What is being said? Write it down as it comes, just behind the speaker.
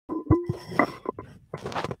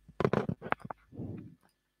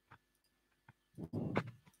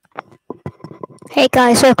Hey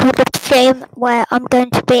guys, welcome to the stream where I'm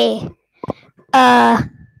going to be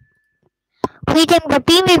reading the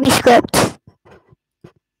B-movie script.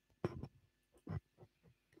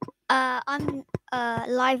 I'm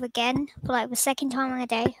live again for like the second time in a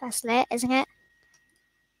day. That's lit, isn't it?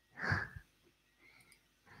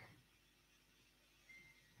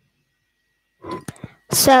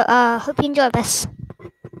 So hope you enjoy this.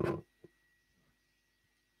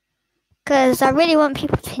 Because I really want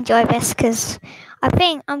people to enjoy this because I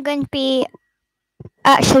think I'm going to be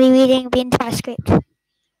actually reading the entire script.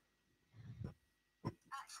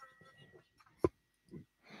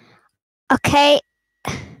 Okay.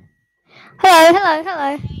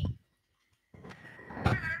 Hello.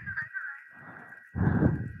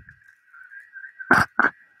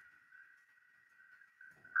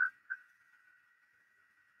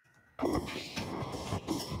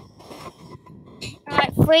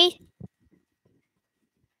 Alright, 3,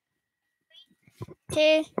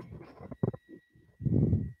 2,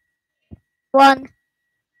 1,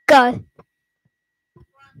 go.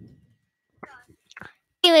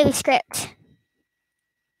 B-movie script.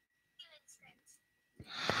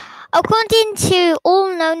 According to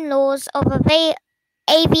all known laws of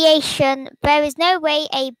aviation, there is no way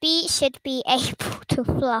a bee should be able to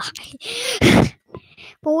fly.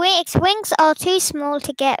 But its wings are too small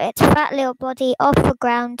to get its fat little body off the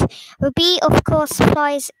ground. The bee, of course,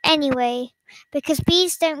 flies anyway, because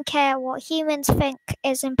bees don't care what humans think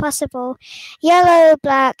is impossible. Yellow,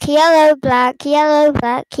 black, yellow, black, yellow,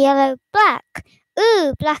 black, yellow, black.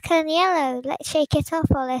 Ooh, black and yellow. Let's shake it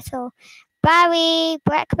off a little. Barry,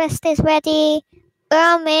 breakfast is ready.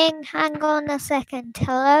 Ming, hang on a second.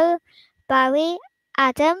 Hello? Barry?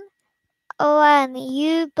 Adam? Owen,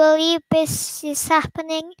 you believe this is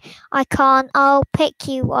happening? I can't. I'll pick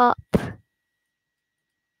you up.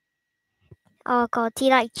 Oh god, do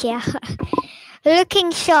you like yeah? Looking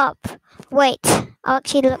sharp. Wait, I'll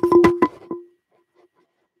actually look. No,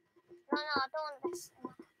 I don't want this.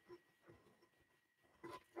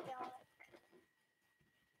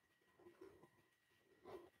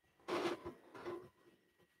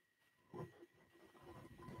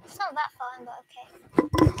 It's not that far, but okay.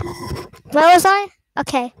 Where was I?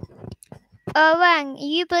 Okay. Wang,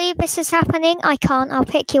 you believe this is happening? I can't. I'll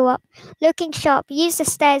pick you up. Looking sharp. Use the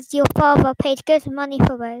stairs. Your father paid good money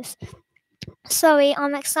for those. Sorry,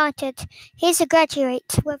 I'm excited. Here's a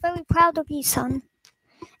graduate. We're very proud of you, son.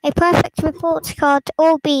 A perfect report card.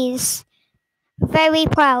 All B's. Very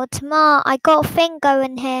proud. Ma, I got a thing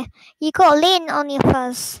going here. You got lint on your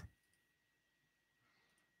fuzz.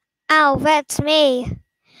 Ow, that's me.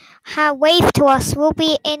 Wave to us. We'll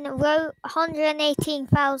be in row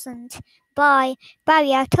 118,000. Bye.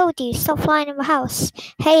 Barry, I told you, stop flying in the house.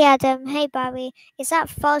 Hey, Adam. Hey, Barry. Is that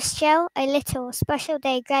fuzz gel? A little. Special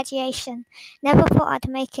day graduation. Never thought I'd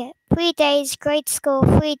make it. 3 days grade school,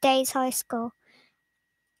 3 days high school.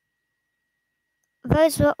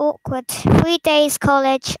 Those were awkward. 3 days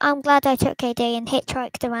college. I'm glad I took a day and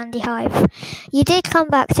hitchhiked around the hive. You did come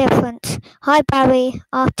back different. Hi, Barry.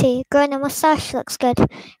 Artie. Growing a mustache looks good.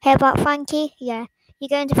 Hear about Frankie? Yeah. You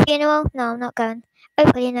going to the funeral? No, I'm not going.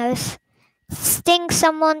 Everybody knows. Sting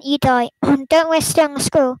someone, you die. Don't wear sting at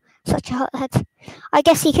school. Such a hothead. I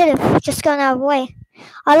guess he could have just gone out of the way.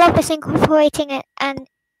 I love this incorporating it and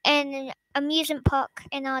an amusement park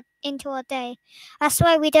into our day. That's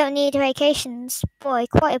why we don't need vacations. Boy,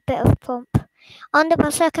 quite a bit of pomp. Under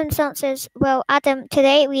the circumstances, well, Adam,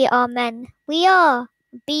 today we are men. We are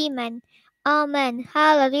B-men. Amen.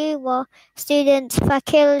 Hallelujah. Students,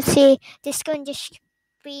 faculty, distinguished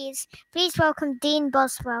Please welcome Dean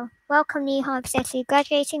Boswell. Welcome New Hive City,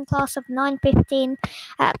 graduating class of 915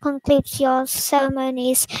 concludes your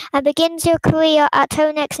ceremonies and begins your career at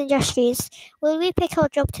Tonex Industries. Will we pick our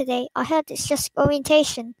job today? I heard it's just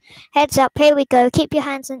orientation. Heads up, here we go. Keep your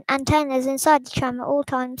hands and antennas inside the tram at all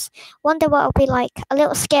times. Wonder what it'll be like. A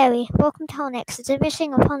little scary. Welcome to Honex, a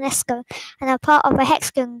division of Honesco, and a part of a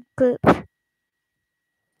Hexagon group.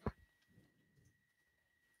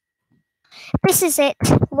 This is it.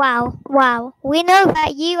 Wow. We know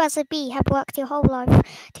that you as a bee have worked your whole life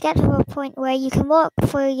to get to a point where you can work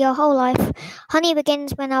for your whole life. Honey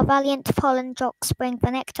begins when our valiant pollen jocks bring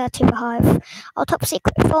the nectar to the hive. Our top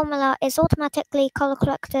secret formula is automatically color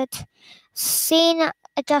collected, scene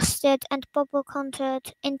adjusted and bubble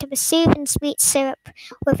contoured into the soothing sweet syrup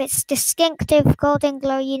with its distinctive golden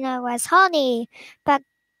glow you know as honey. That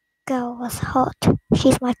girl was hot.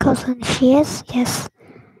 She's my cousin. She is? Yes.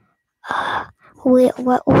 We're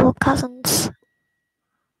all cousins.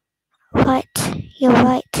 Right, you're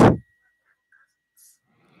right.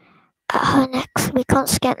 At Honex, we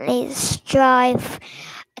constantly strive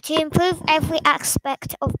To improve every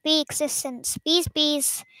aspect of bee existence.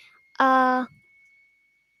 Bees are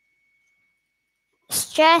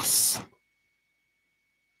stress.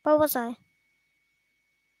 What was I?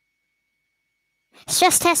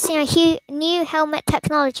 Stress testing a new helmet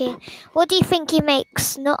technology. What do you think he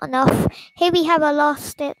makes? Not enough. Here we have a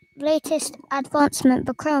latest advancement,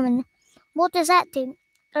 Bacroman. What does that do?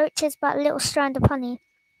 Oh, it is but a little strand of honey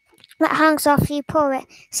that hangs after you pour it.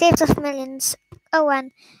 Saves us millions. Oh,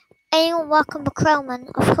 and anyone work on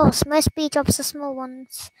Bacroman? Of course, most bee jobs are small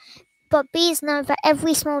ones. But bees know that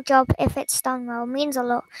every small job, if it's done well, means a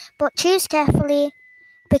lot. But choose carefully,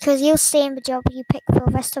 because you'll stay in the job you pick for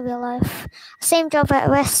the rest of your life. Same job for the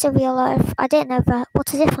rest of your life. I didn't know that.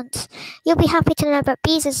 What's the difference? You'll be happy to know that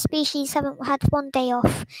bees as a species haven't had one day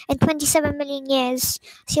off in 27 million years.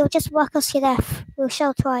 So you'll just work us to death. We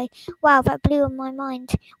shall try. Wow, that blew my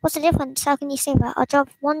mind. What's the difference? How can you say that?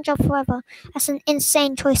 One job forever. That's an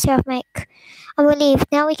insane choice to make. I'm relieved.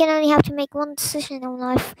 Now we can only have to make one decision in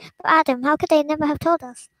life. But Adam, how could they never have told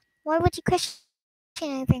us? Why would you question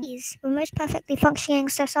anything? Bees, the most perfectly functioning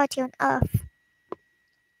society on Earth.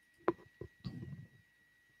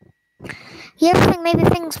 You ever think maybe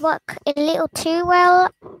things work a little too well?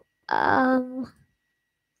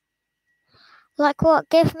 Like what?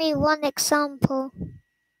 Give me one example.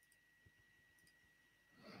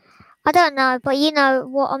 I don't know, but you know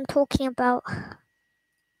what I'm talking about.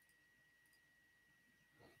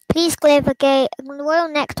 Please clear the gate. Royal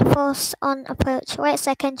Nectar Force on approach. Wait a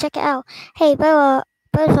second, check it out. Hey, those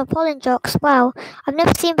are pollen jocks. Wow, I've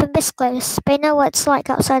never seen them this close. They know what it's like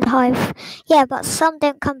outside the hive. Yeah, but some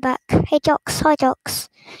don't come back. Hey, jocks. Hi, jocks.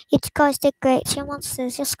 You guys did great. You're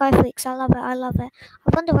monsters. You're sky freaks. I love it. I love it.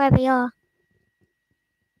 I wonder where they are.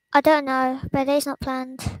 I don't know. Their day's not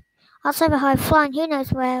planned. Outside the hive, flying. Who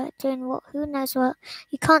knows where? Doing what? Who knows what?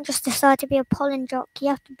 You can't just decide to be a pollen jock. You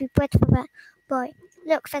have to be bred for that. Right.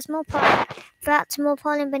 Look, there's more pollen. That's more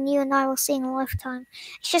pollen than you and I will see in a lifetime.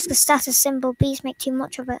 It's just a status symbol. Bees make too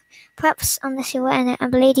much of it. Perhaps unless you're wearing it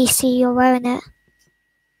and the ladies see you're wearing it.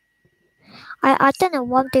 I don't know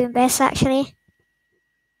why I'm doing this, actually.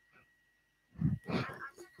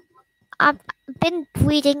 I've been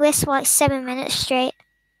reading this for like 7 minutes straight.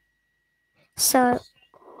 So,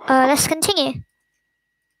 let's continue.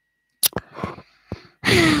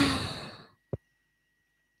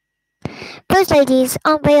 Those ladies,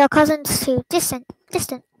 aren't they our cousins too? Distant.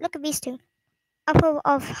 Look at these two. Upper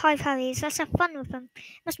of hive harriers. Let's have fun with them.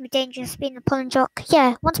 Must be dangerous being a pollen jock.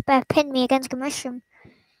 Yeah, once a bear pinned me against a mushroom.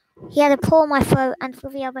 He had a paw on my throat, and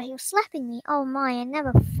with the other he was slapping me. Oh my, I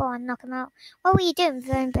never thought I'd knock him out. What were you doing with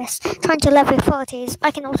your own best? Trying to level authorities.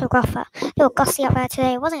 I can autograph that. A little gusty up there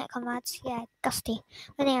today, wasn't it, comrades? Yeah, gusty.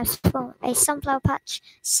 My name was from a sunflower patch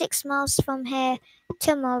 6 miles from here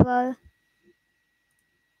tomorrow.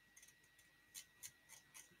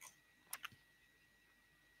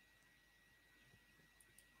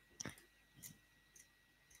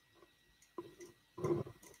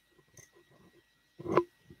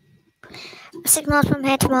 Six miles from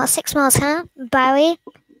here tomorrow. 6 miles, huh? Barry?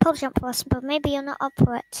 Pull jump for us, but maybe you're not up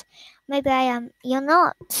for it. Maybe I am. You're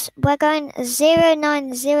not. We're going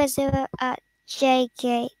 0900 at J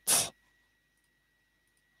Gate.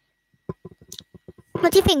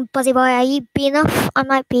 What do you think, Buzzy Boy? Are you B enough? I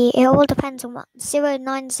might be. It all depends on what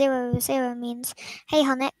 0900 means. Hey,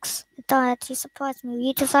 Hunix. Dad, you surprised me. Will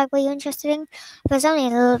you decide what you're interested in? There's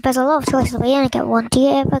a lot of choices, but you only get one. Do you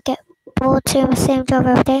ever get bored doing the same job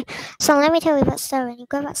every day? So let me tell you about stirring. You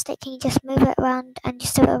grab that stick and you just move it around and you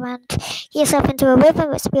stir it around. Get yourself into a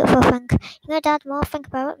rhythm. It's a beautiful thing. You know, Dad, more I think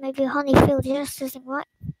about it, maybe honey field just isn't right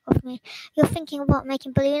of me. You're thinking about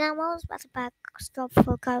making balloon animals? That's a bad job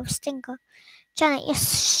for a guy with stinker. Janet, your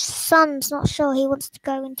son's not sure he wants to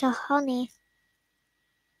go into honey.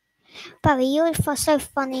 Barry, you're so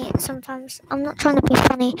funny sometimes. I'm not trying to be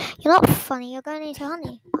funny. You're not funny. You're going into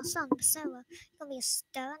honey. My son, Sarah, you're going to be a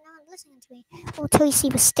stir. No one's listening to me. Until you see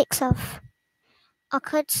the sticks off. I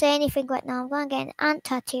could say anything right now. I'm going to get an ant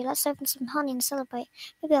tattoo. Let's open some honey and celebrate.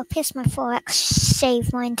 Maybe I'll piss my thorax,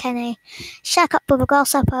 shave my antennae, shack up with a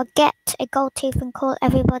grasshopper, get a gold tooth and call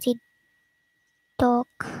everybody dog.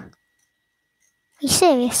 Are you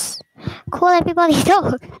serious? Call everybody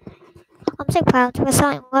dog. I'm so proud. We're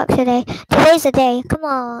starting work today. Today's the day. Come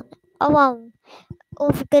on. Oh, wow.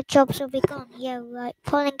 All the good jobs will be gone. Yeah, right.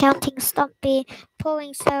 Pollen counting, Stumpy,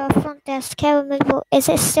 pouring Sarah, front desk, care removal. Is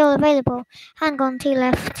it still available? Hang on, 2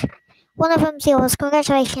 left. One of them's yours.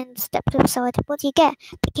 Congratulations. Step to the side. What do you get?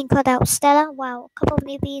 Picking card out. Stella? Wow. Couple of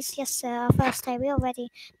newbies? Yes, sir. Our first day. We're all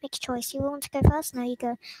ready. Make your choice. You want to go first? No, you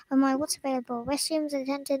go. Oh my, what's available? Restrooms,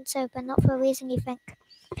 attendance open. Not for a reason you think.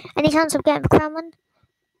 Any chance of getting the crown one?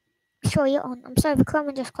 Sure, you're on. I'm sorry, the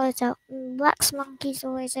Crowman just closed out. Wax Monkey's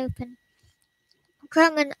always open.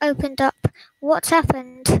 Crowman opened up. What's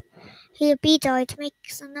happened? He bee died.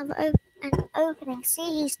 Makes another an opening.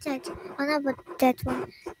 See, he's dead. Another dead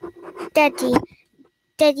one.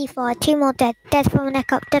 Deadified. Two more dead. Dead from the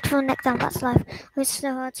neck up. Dead from the neck down. That's life. It's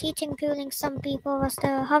so hard. Heating, cooling. Some people was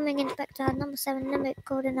the humming inspector. Number 7. Limit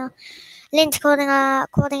coordinator. Lint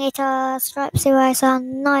coordinator. Stripes eraser.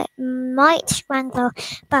 Might Wrangler.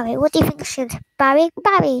 Barry. What do you think should? Barry.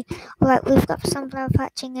 Alright, we've got sunflower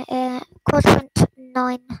patching. Quadrant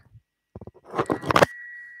 9.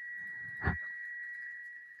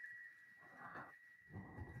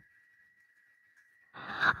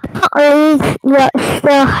 What's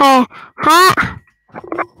still here? Huh?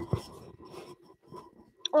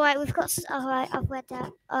 Alright, we've got. Alright, I've read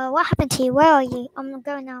that. What happened to you? Where are you? I'm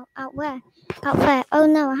going out. Out where? Out there. Oh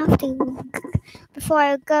no, I have to. Before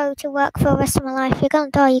I go to work for the rest of my life. You're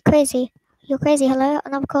gonna die. You crazy? You're crazy. Hello?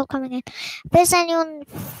 Another call coming in. Is anyone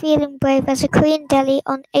feeling brave? There's a Korean deli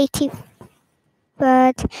on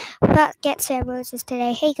 83rd. That gets their roses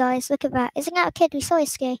today. Hey guys, look at that. Isn't that a kid we saw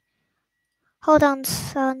yesterday? Hold on,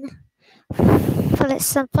 son. Well, it's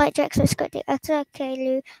some flight directs are scripted. Okay,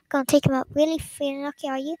 Lou. Gonna take him out. Really feeling lucky,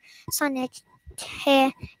 are you? Signage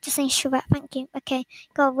here. Just ain't sure about. Thank you. Okay.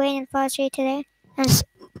 Got a rain advisory today.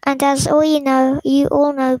 And as you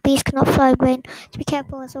all know, bees cannot fly rain. So be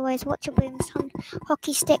careful as always. Watch your brooms.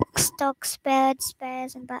 Hockey sticks, dogs, birds,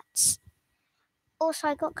 bears, and bats. Also,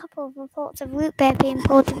 I got a couple of reports of root beer being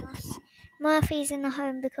pulled in us. Murphy's in the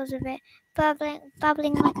home because of it.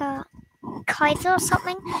 Babbling like a Kaiser or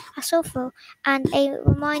something, a soulful, and a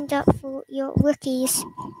reminder for your rookies.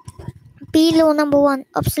 B law number 1,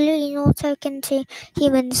 absolutely no token to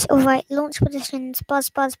humans. Alright, launch positions.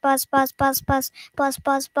 Buzz. Black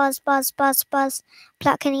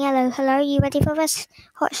and yellow. Hello, you ready for this?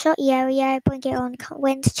 Hot shot? Yeah, bring it on.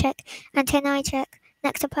 Wind check. Antennae check.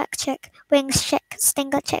 Nectar pack check. Wings check.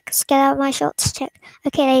 Stinger check. Get out of my shots check.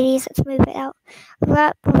 Okay, ladies, let's move it out.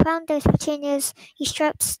 Found those petunias, you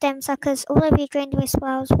striped stem suckers, all over you drained waste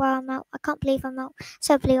flowers. Wow, I'm out. I can't believe I'm out.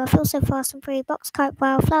 So blue, I feel so fast and free. Box kite,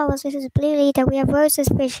 wow, flowers. This is a blue leader. We have roses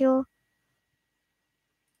visual.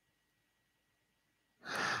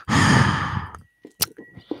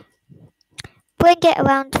 Bring it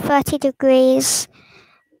around 30 degrees.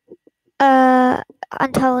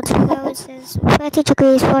 Untold roses, 30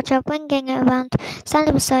 degrees, Roger, bringing it around,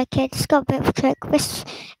 standing beside kid, it's got a bit of a trick, this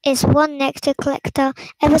is one nectar collector,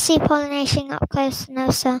 ever see pollination up close? No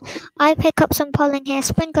sir, I pick up some pollen here,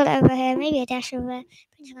 sprinkle it over here, maybe a dash over there,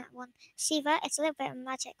 pinch that one, see that? It's a little bit of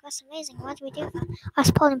magic, that's amazing, why do we do that?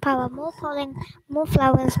 That's pollen power, more pollen, more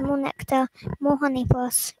flowers, more nectar, more honey for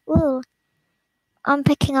us, ooh, I'm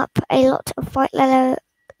picking up a lot of white yellow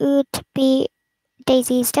oud bee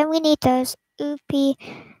daisies, don't we need those? Oopie,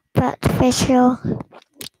 but visual.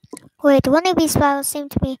 Wait, one of these flowers seem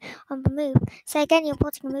to be on the move. Say again, you're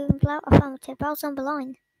potting a moving flower? Affirmative. Bells on the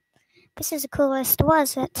line. This is the coolest. What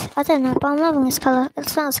is it? I don't know, but I'm loving this colour. It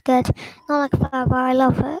smells good. Not like a flower, but I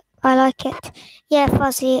love it. I like it. Yeah,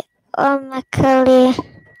 fuzzy. My curly.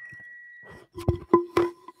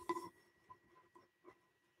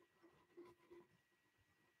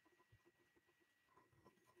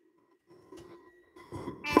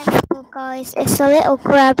 Careful, guys. It's a little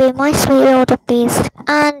grabby, my sweet older beast.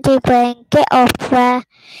 Andy Brain, get off there.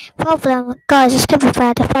 Problem, guys, it's could be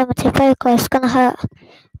bad. Affirmative, very close. Gonna hurt.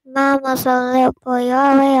 Mama's a little boy. You're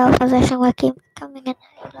already out of position. We'll keep coming in.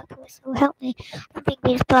 Like a whistle. Help me. I think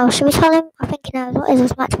these blows. Should we tell him? I think he knows. What is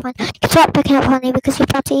this match point? You can start picking up honey because you're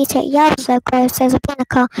about to eat it. Yeah, so close. There's a bin in the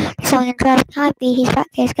car. There's someone in traffic. Hi, B. He's back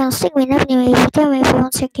here. He's gonna sting me. Never knew he was doing me if he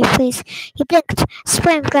wants to you, please. He blinked.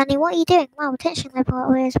 Spring, Granny. What are you doing? Wow, attention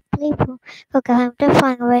level is unbelievable. Go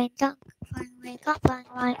flying away. Don't flying away. Can't flying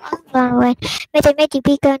away. I'm flying away. Mayday,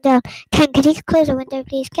 be going down. Ken, could you close the window,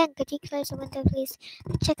 please? Ken, could you close the window, please?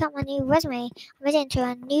 Check out my new resume. I made it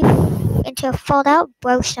into a fold out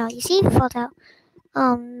brochure. You see, fold out.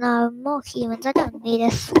 Oh no, more humans. I don't need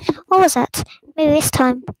this. What was that? Maybe this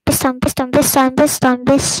time.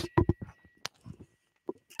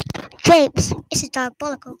 James, this is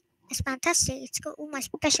diabolical. It's fantastic. It's got all my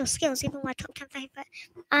special skills, even my top 10 favorite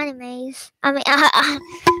animes. I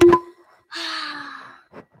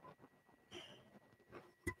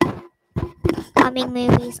mean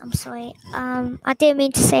movies. I'm sorry. I didn't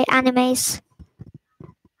mean to say animes.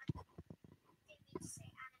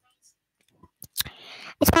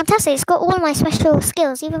 It's fantastic. It's got all my special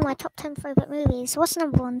skills, even my top 10 favorite movies. What's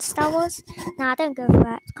number 1? Star Wars? Nah, don't go for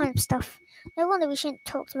that. It's kind of stuff. No wonder we shouldn't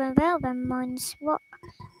talk to them about their minds. What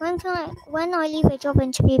When I leave a job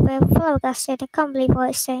interview, but flabbergasted, I can't believe what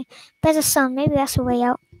I say. Better sun, maybe that's a way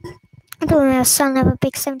out. I don't know, sun have a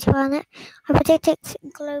big 70 planet. I predicted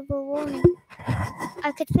global warming.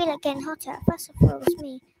 I could feel it getting hotter. At first I thought it was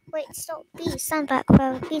me. Wait, stop, bees, stand back,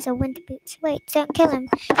 well, these are winter boots. Wait, don't kill him.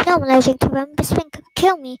 No, I'm allergic to them. This thing could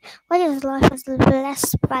kill me. Why does his life have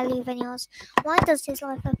less value than yours? Why does his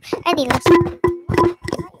life have any less value than yours?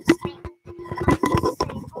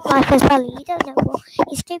 Life has value. You don't know what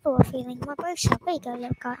he's capable of feeling. My brochure. There you go, little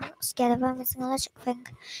guy. I'm not scared of him. It's an allergic thing.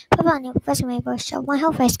 Put on your resume brochure. My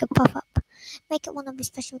health race could pop up. Make it one of his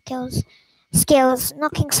special skills. Skills.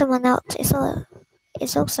 Knocking someone out is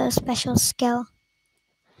also a special skill.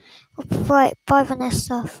 Right, bye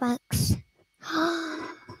Vanessa, thanks.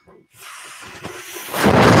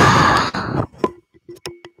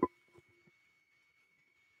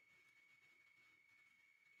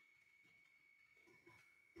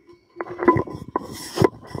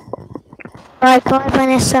 Right, bye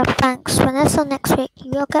Vanessa, thanks. Vanessa, next week,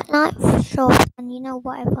 you'll get night? Sure, and you know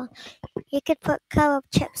whatever. You could put co-op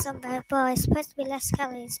chips on there, bye. It's supposed to be less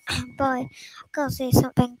calories. Bye. I gotta say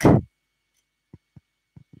something.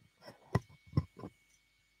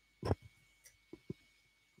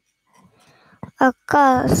 I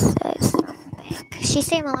gotta say something. She's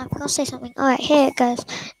saved my life. I gotta say something. Alright, here it goes.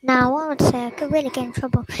 Now, what I would say, I could really get in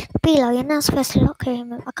trouble. Bilo, you're not supposed to look at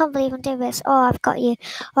him. I can't believe I'm doing this. Oh, I've got you.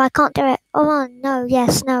 Oh, I can't do it. Oh, no,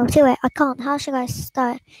 yes, no, do it. I can't. How should I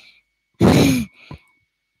start? You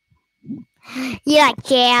like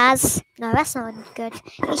jazz? No, that's not good.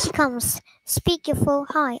 Here she comes. Speak your full.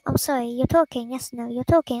 Hi, I'm sorry. You're talking. Yes, no, you're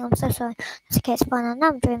talking. I'm so sorry. It's okay, it's fine.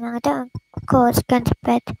 I'm dreaming. I don't. Of course, going to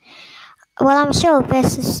bed. Well, I'm sure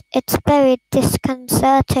it's very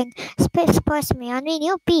disconcerting. It's a bit surprising me. I mean,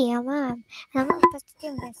 you're B, I'm and I'm not supposed to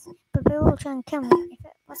do this. But they're all trying to kill me. If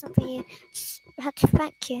it wasn't for you, I had to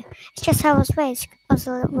thank you. It's just how I was raised. I was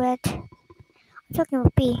a little weird. I'm talking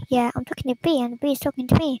with B. Yeah, I'm talking to B, and B is talking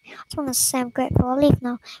to me. I just want to say I'm grateful. I'll leave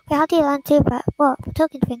now. Wait, how do you learn to do that? What? The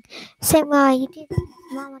talking thing? Same way you did.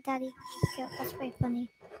 Mom and Daddy. Yeah, that's very funny.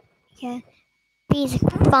 Yeah, B's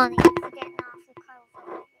funny. Forget now for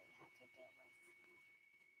Kyle.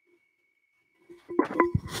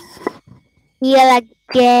 You like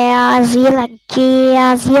jazz, you like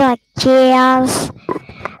jazz, you like jazz.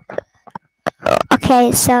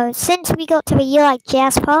 Okay, so since we got to the you like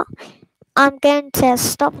jazz part, I'm going to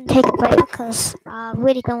stop and take a break because I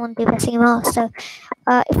really don't want to do this anymore. So,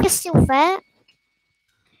 if you're still there,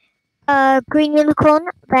 Green Unicorn,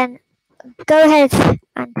 then go ahead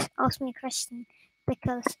and ask me a question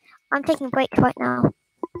because I'm taking a break right now.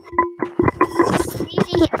 It's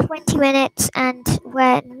usually 20 minutes and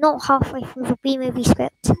we're not halfway through the B movie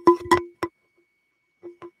script.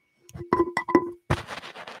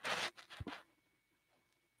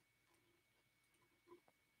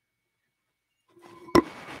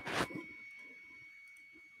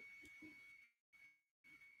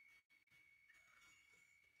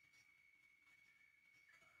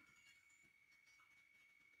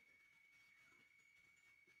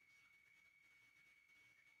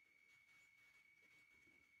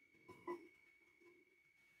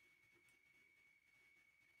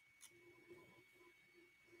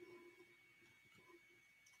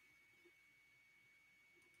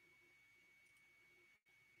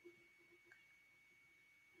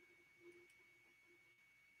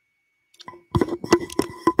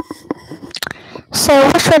 So,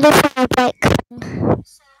 what's ready for my break?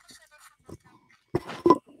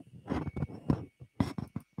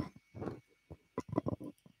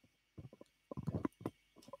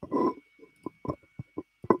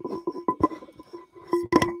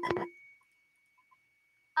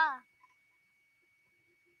 Ah,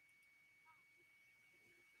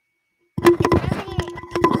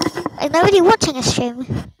 is nobody watching a stream?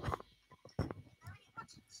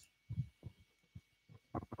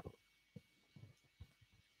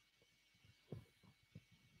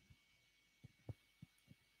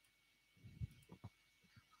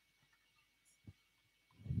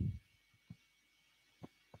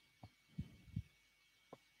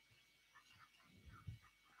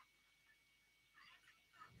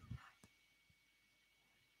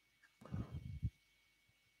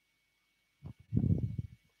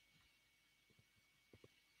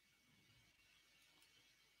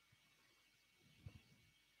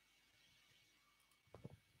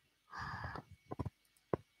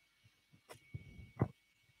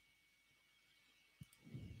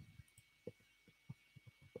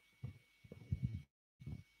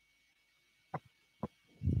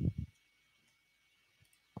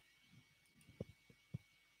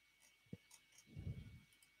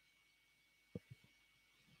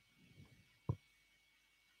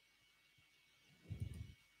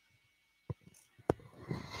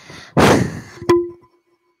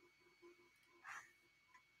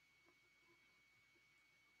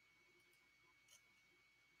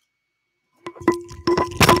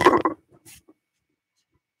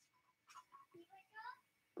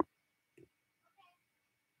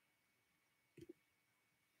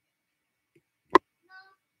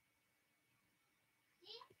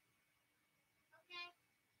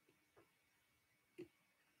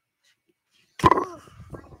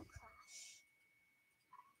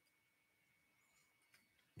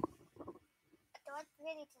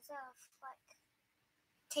 really deserve, like,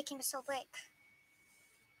 taking this whole break.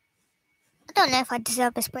 I don't know if I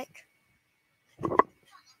deserve this break.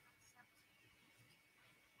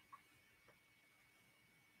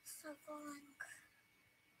 So boring.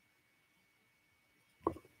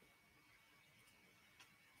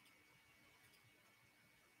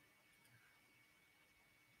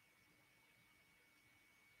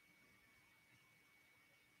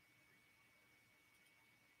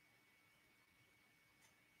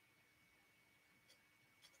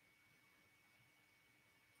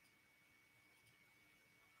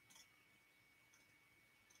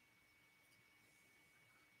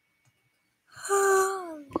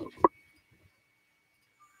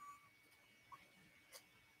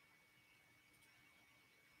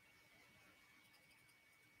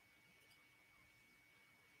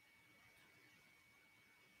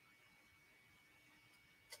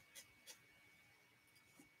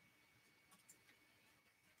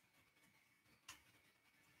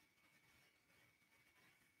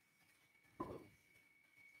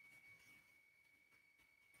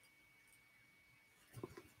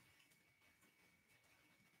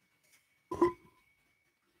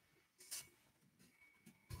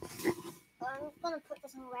 I'm gonna put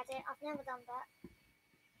this on Reddit. I've never done that.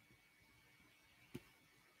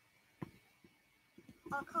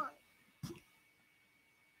 I can't.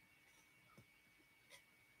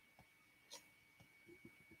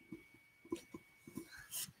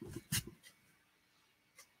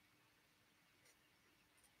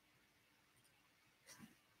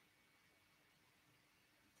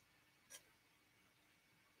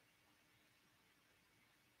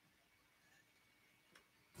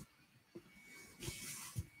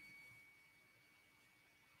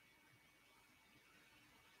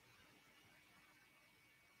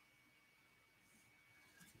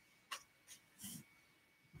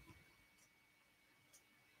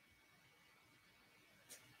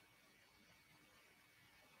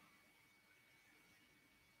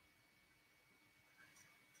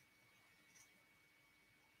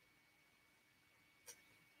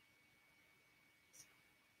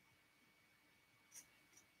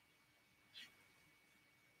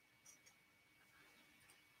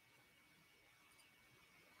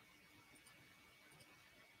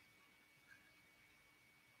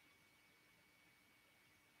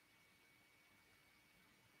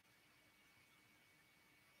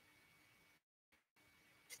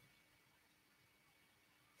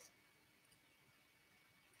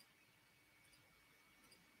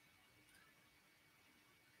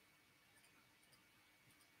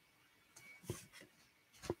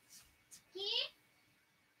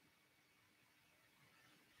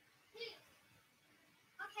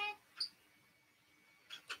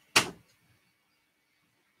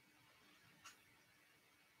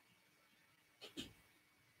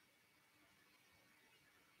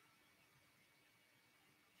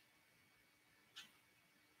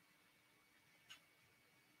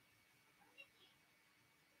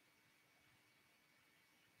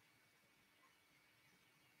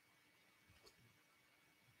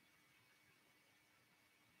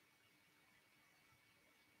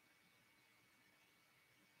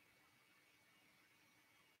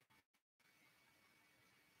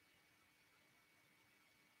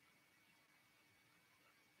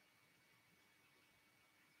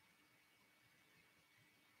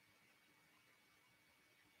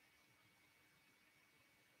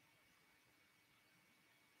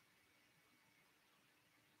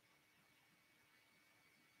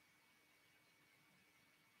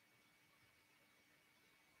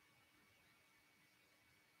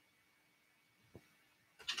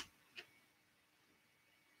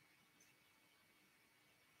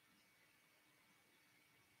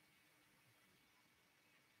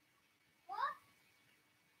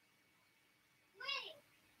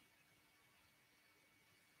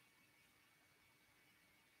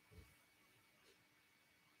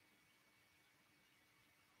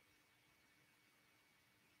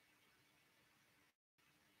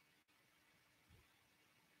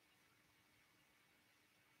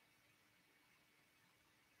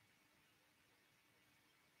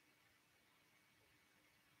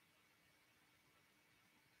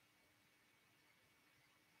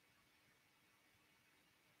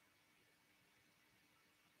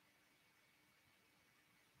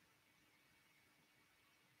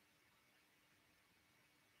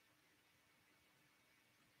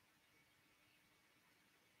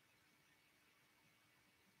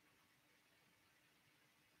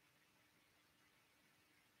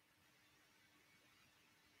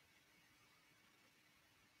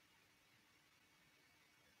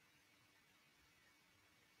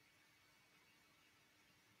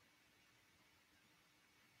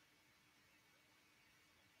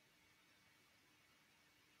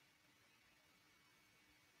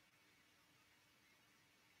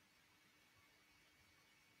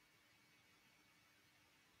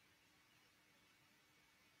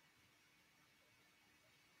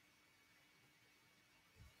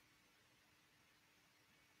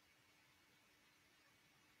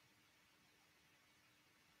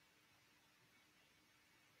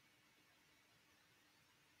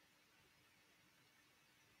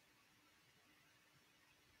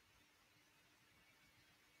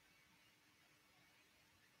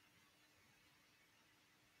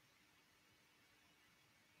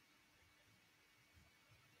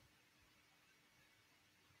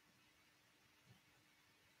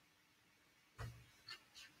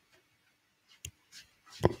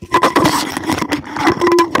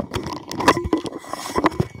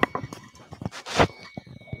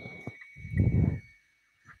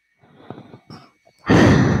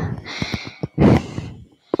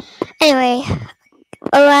 Anyway,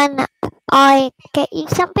 when I get you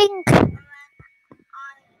something,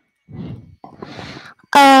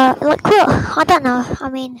 like what? I don't know. I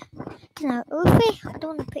mean, Ufi? I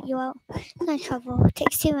don't want to put you out. No trouble. It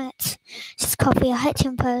takes 2 minutes. Just coffee. I hate to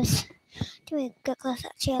impose. Do me a good glass.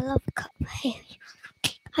 Actually, I love a cup. Hey,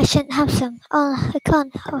 I shouldn't have some. Oh, I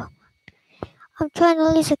can't. Oh, I'm trying to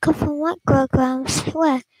lose a couple micrograms.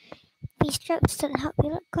 Where? These strips don't help you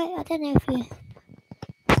look great. I don't know if you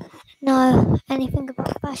know anything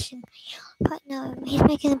about fashion. But no, he's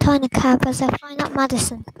making a tiny cab as they're flying up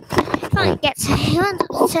Madison. Fine, he runs up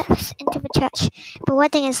the steps into the church. The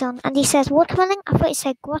wedding is on, and he says, "Watermelon?" I thought he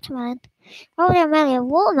said watermelon. Why would I marry a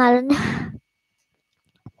watermelon?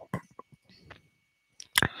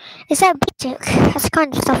 Is that a big joke? That's the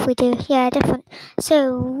kind of stuff we do. Yeah, different.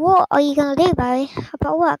 So, what are you gonna do, Barry?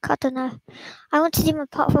 About work? I don't know. I want to do my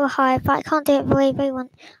part for a hire, but I can't do it the way they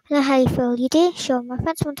want. I know how you feel. You do? Sure. My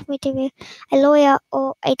friends wanted me to be a lawyer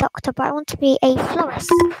or a doctor, but I want to be a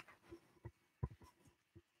florist.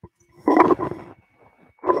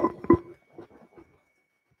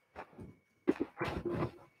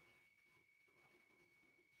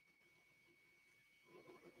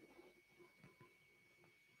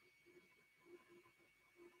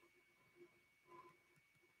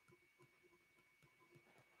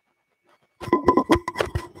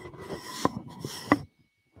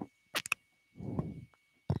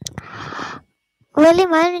 Really,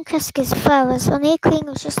 my only interest is flowers. O'Neill Queen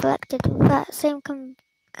was just elected with that same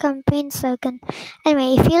campaign slogan.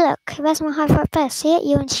 Anyway, if you look, there's my hive right there. See it?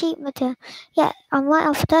 You and sheep matter. Yeah, I'm right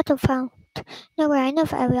off Turtle Found. No way, I know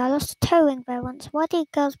that area. I lost a toe ring there once. Why do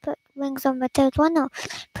girls put rings on their toes? Why not?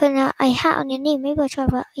 Putting a hat on your knee. Maybe I'll try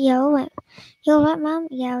that. Yeah, alright. You alright, ma'am?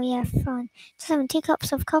 Yeah, fine. Just having 2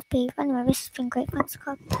 cups of coffee. Anyway, this has been great. Thanks,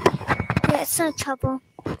 God. Yeah, it's no trouble.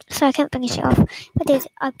 So I can't finish it off. But dude,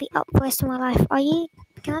 I'd be up for the rest of my life. Are you?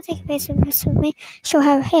 Can I take a piece of this with me? Sure,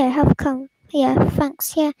 have a come. Yeah,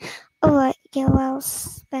 thanks. Yeah. Alright, yeah, well,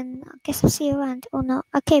 then I guess I'll see you around, or not.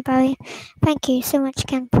 Okay, Barry. Thank you so much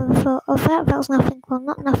again for the thought of that. That was nothing. Well,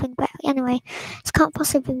 not nothing, but anyway, this can't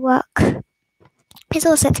possibly work. He's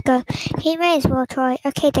all set to go. He may as well try.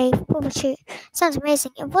 Okay, Dave, pull the chute. Sounds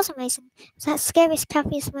amazing. It was amazing. It was the scariest,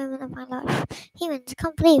 happiest moment of my life. Humans, I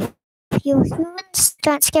can't believe you humans,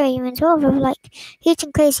 giant scary humans, all of them like huge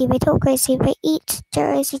and crazy. They talk crazy, they eat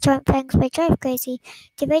crazy giant things, they drive crazy.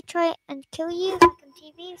 Do they try and kill you like on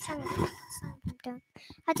TV? Some of them don't.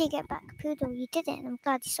 How do you get back, Poodle? You did it, and I'm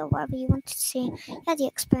glad you saw whatever you wanted to see. You had the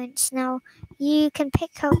experience. Now you can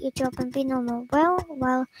pick out your job and be normal.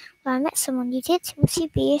 Well, I met someone. You did? Was you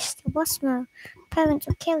beast? Wasp? No. Parents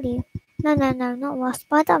will kill you. No, not wasp.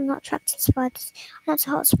 Spider, I'm not attracted to spiders. That's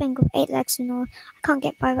a hot spring with 8 legs and all. I can't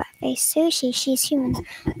get by that face. Sushi, she's human.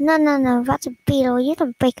 No, that's a beetle. You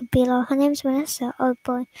don't break a beetle. Her name's Vanessa. Oh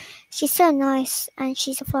boy. She's so nice, and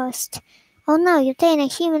she's a florist. Oh no, you're dating a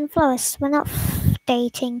human florist. We're not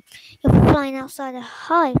dating. You're flying outside a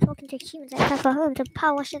hive, talking to humans that have a home to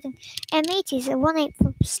power washers and M80s, a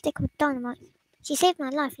 1/8 stick with dynamite. She saved my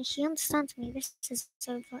life, and she understands me. This is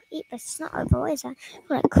over. Eat this. It's not over, is it?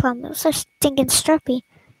 Like crumb. It was so stinking strappy.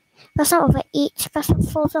 That's not over eat. That's what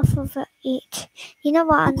falls off of it. Eat. You know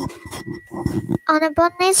what an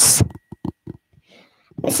bun is?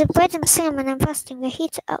 It's a bread and cinnamon and frosting. They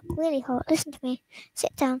heat it up really hot. Listen to me.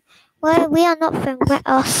 Sit down. Well, we are not them. We're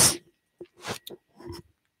us.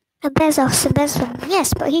 And there's us and there's them.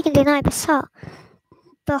 Yes, but he can deny this heart.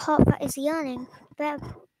 The heart that is yearning.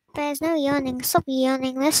 There's no yearning. Stop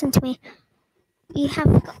yearning. Listen to me. You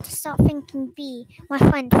have got to start thinking bee. My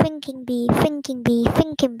friend, thinking bee. Thinking bee.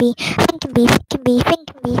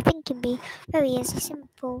 Very easy,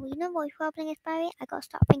 simple. You know what your problem is, Barry? I got to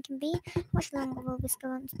start thinking bee. Much longer will this go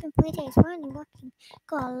on? It's been 3 days. We're only working.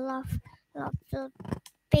 Got a lot of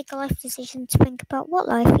big life decisions to think about. What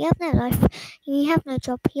life? You have no life. You have no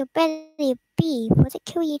job. You're barely a bee. Would it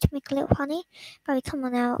kill you to make a little honey? Barry, come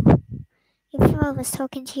on out. Your father's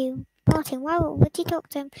talking to you. Martin, why would you talk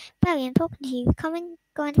to him? Barry, I'm talking to you. Coming?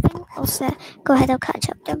 Go anything? All set. Go ahead, I'll catch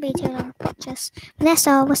up. Don't be too long. Just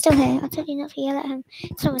Vanessa, we're still here. I told you not to yell at him.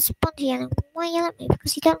 It's not respond to yelling. Why yell at me?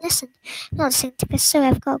 Because you don't listen. I'm not listening to this, so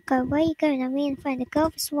I've got to go. Where are you going? I'm meeting find a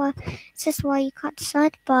girl. Is this why you can't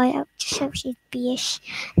decide? Bye. I just hope she's bee-ish.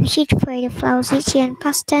 A huge parade of flowers each year in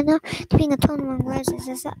Pasadena. Doing a tournament of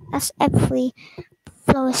roses as every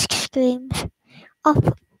florist screams.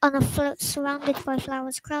 Up on a float surrounded by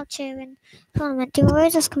flowers, crowd cheering, tournament. Do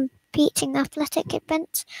roses compete in athletic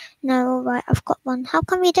events? No, alright, I've got one. How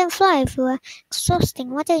come you don't fly everywhere? Exhausting.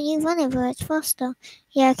 Why don't you run everywhere? It's faster.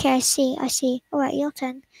 Yeah, okay, I see. Alright, your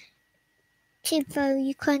turn. TiVo,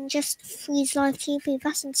 you can just freeze live TV.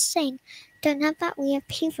 That's insane. Don't have that. We have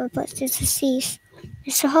TiVo, but it's a disease.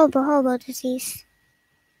 It's a horrible, horrible disease.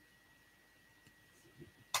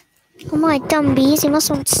 Oh my dumb bees, you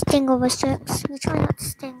mustn't sting all the jokes. We try not to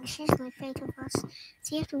sting, it's usually fatal for us.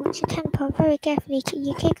 So you have to watch your temper very carefully.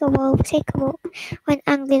 You take a walk, when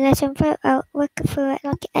angry, let them throw out, work through it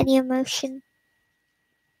like any emotion.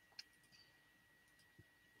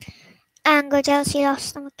 Anger, jealousy,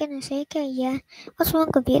 lost. Oh my goodness, okay, yeah. What's wrong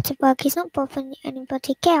with you? It's a bug. He's not bothering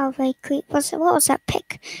anybody. Get out of a creep. What was that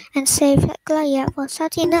pick? And save that glow yet? Well, how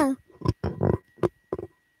do you know?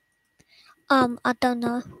 I don't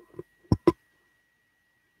know.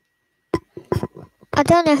 I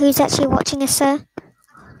don't know who's actually watching us, sir.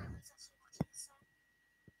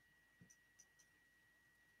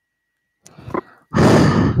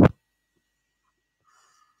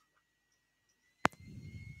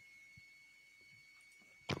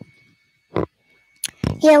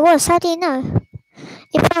 Yeah, it was. How do you know?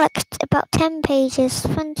 It felt like about 10 pages.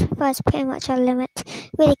 25 is pretty much our limit.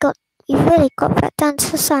 You've really got that down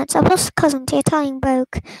to science. I've lost a cousin to Italian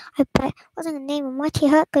Vogue. I bet. Wasn't the name of Mighty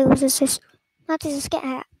Hercules was this? How does this get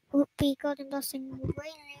at? Would be Golden Dustin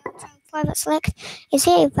Private Select? Is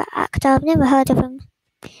he that actor? I've never heard of him.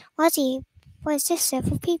 Why is this there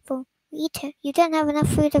for people? We eat it. You don't have enough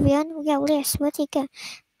food of your own? Yeah, well, yes. Where do you get?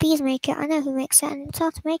 Bees make it. I know who makes it, and it's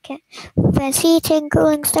hard to make it. There's heating,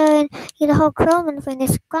 cooling stone, the whole chromin thing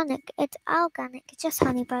is organic. It's organic. It's just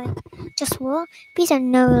honey bone. Just what? Bees don't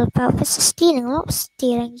know about this. Is stealing. A lot of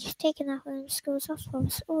stealing. You've taken that from schools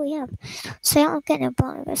hospitals. Oh, yeah. So I'm getting a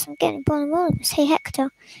bottom of this. I'm getting a bottom of all of this. Hey, Hector.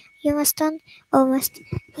 You almost done? Almost.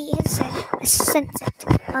 He is it. I sense it.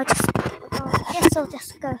 I'll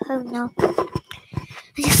just go home now.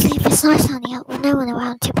 I just leave this nice honey out with no one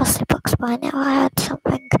around to bust the box by now. I heard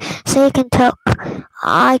something. So you can talk.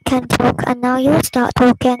 I can talk, and now you start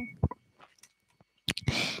talking.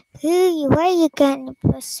 Where are you getting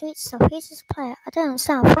the sweet stuff? Who's this player? I don't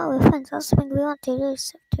understand. I thought we were friends. That's something we want to do.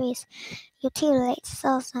 Trees. You're too late to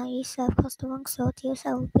sales now. You serve across the wrong sort.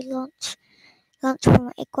 Yourself will be lunch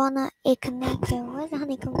from iguana echinacea. Where's the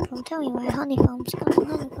honey come from? Tell me where honey farms come from.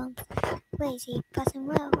 Honey farms. Where is he? Passing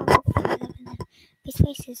where? These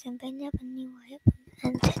faces and they never knew what happened.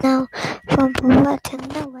 And now, from where to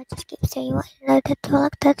nowhere, just keep saying what you know that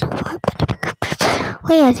like that.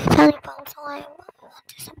 Where is it? Honey farms. I want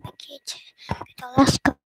to something huge.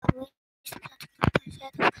 Alaska.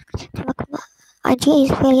 IG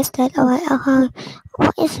is really dead.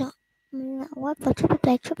 What is it? What for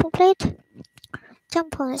triple blade?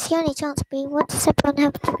 Jump on, it's the only chance, B. What does everyone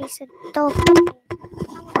have to be said? Dog.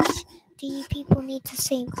 How much do you people need to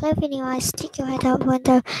see? Close your eyes, stick your head out the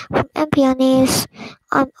window. From MP on ears,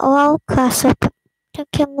 I'm all class up. Don't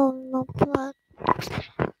kill more blood.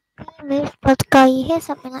 Move, blood guy, you hear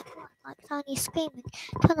something like tiny screaming.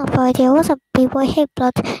 Turn off idea. What's up, B-boy? Hey,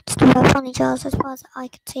 blood. Just about funny jars as far as I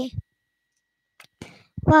can see.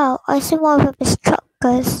 Wow, I see more of this truck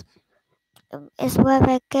goes. Is where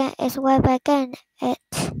they're getting it.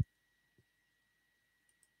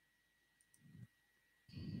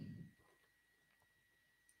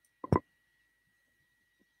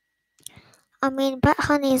 I mean, but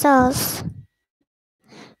honey is ours.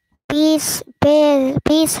 Bees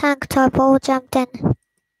hang top all jumped in.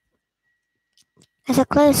 As a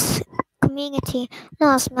close community.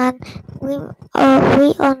 Nice man. We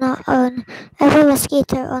on our own. Every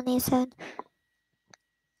mosquito on his own.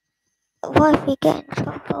 What if we get in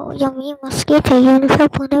trouble? Yummy mosquito, you're in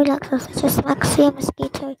trouble. No like us. Just smack, see a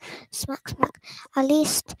mosquito. Smack. At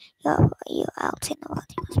least you're out in the world.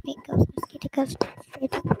 You must be a ghost mosquito goes.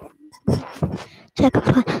 Check up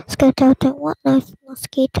my mosquito. Don't want no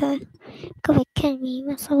mosquito. Go be kidding me. You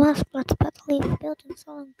must have lost blood, but leave the building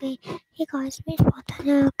so long. Be hey guys, meet spot down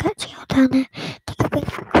there. I'll catch you all down there. Take a big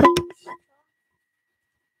quick.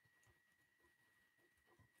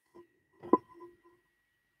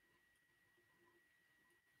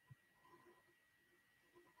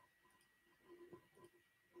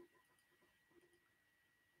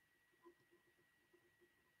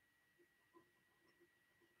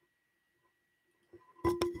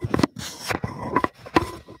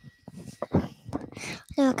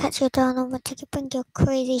 I'll catch you down over to bring your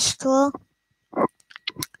crazy straw.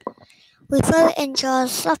 We throw it in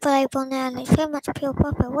jars, slap a label there, and it's very much pure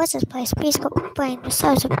profit. Where's this place? Bee's got a brain the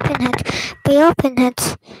size of a pinhead. Be your pinhead.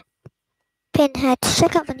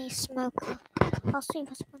 Check out the new smoker. I'll see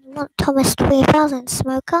if it's when you want Thomas 3000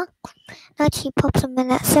 smoker. Notice he pops them in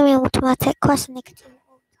that semi-automatic quest nicotine.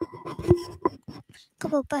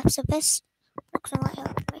 Couple breaths of this. Looks like you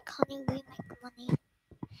make honey, we make money.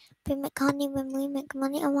 We make honey when we make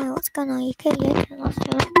money. Oh my, what's going on? You could use it last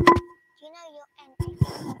year. You know your queen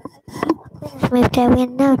moved there. We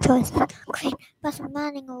had no choice. Queen wasn't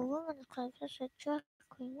manning or woman's clothes. That's a drag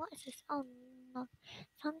queen. What is this? Oh no.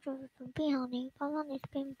 Sandra was from Bee Honey. Baloney's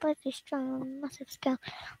been pretty strong on a massive scale.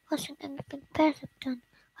 Washington has been bears have done.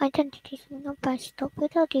 Identities are not by stock.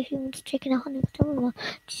 Without you humans taking a honey with a woman.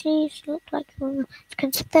 Disease look like a woman. It's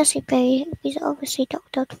conspiracy baby. These are obviously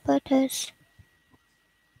doctored out photos.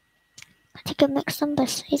 I think it makes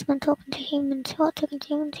numbers. He's been talking to humans. What talking to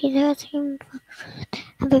humans? He's heard human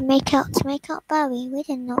and we make out Barry. We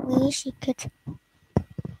didn't know we usually could.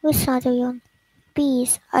 Which side are you on?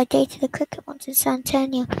 Bees. I dated a cricket once in San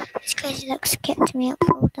Antonio. His crazy looks kept me up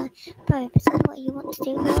all day. Barry, is that what you want to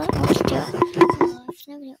do? Well, I want to do it. Oh, if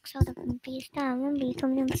nobody looks harder than bees down, remember you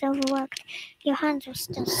told me I'm overworked. Your hands are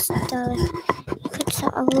still stirring. You could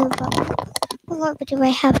set a rule, but what do I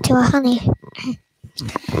have to a honey?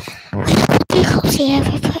 I can't see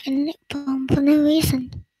every put in lip balm for no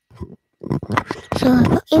reason. So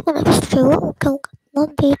even if it's true, what will kill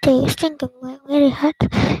one BD stinging where it really hurt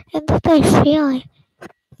in the face, the eye.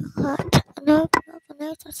 Hurt. No, the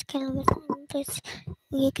nose that's killing with one place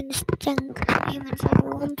where you can sting humans in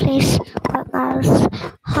one place where it matters.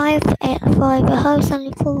 Hive 8 5, the hive's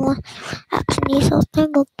only for one action easels, no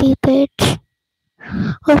more BBs.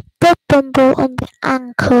 With Blood Bumble on the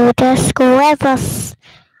ankle desk, weather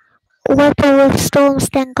with Storm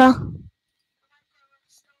Stinger.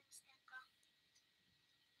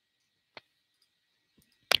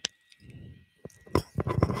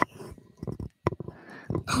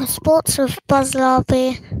 Sports with Buzz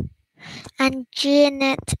Larby and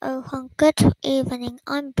Janet O'Hung. Good evening,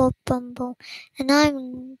 I'm Bob Bumble and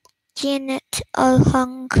I'm Janet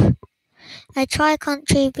O'Hung. I try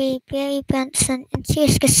country be Barry Benson and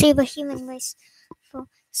Tears Gazebo human race for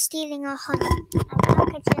stealing our honey and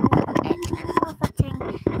packaging it and profiting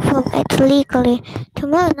from it legally.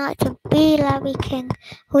 Tomorrow night to be Larry King.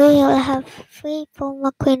 We will have 3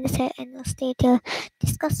 former queens here in the studio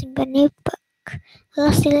discussing the new book.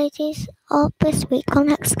 Lusty ladies, all this week on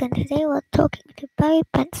Hexagon. Today we're talking to Barry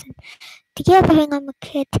Benson. Do you ever think I'm a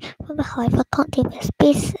kid from the hive? I can't do this.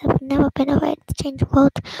 Bees have never been a way to change the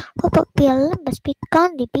world. What about be Olympus, be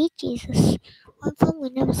Gandhi, be Jesus? I'm from we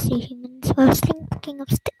never see humans. I was thinking of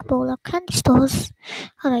stickball or candy stores.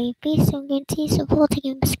 Hello, you bees and green tea supporting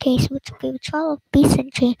in this case, which will be the trial of bee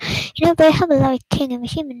century. You know, they have a Larry King in the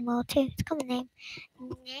human world too. It's a common name.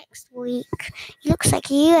 Next week. It looks like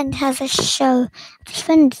you and has a show. His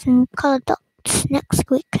friends in colour dots next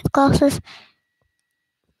week. Glasses.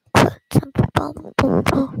 Put some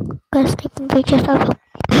go sleep and be just over.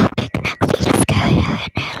 Next week. Scary hair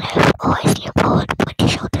and hair. Always look forward. Pointy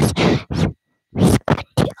shoulders.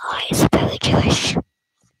 Squinty eyes. Very Jewish.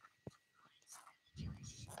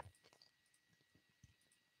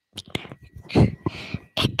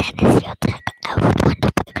 In tennis, you're like I would want to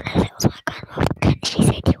pick because it was my grandma. And she's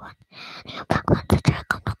 81. And your back on the track.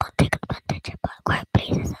 I'm not going to take advantage of it. Quite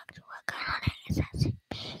pleased it's actually working on it. It's actually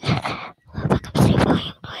we're back up to see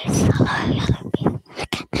volume noise. Hello, yellow beam.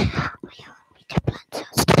 Again. We have a media plan, so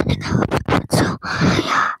it's standing out of the so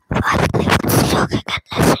yeah, I believe it's talking and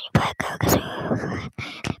listening back because we're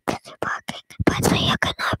busy parking. But so you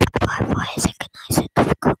can open 5 ways and recognize it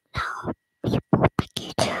difficult now. People picky.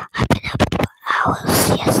 I've been up for hours,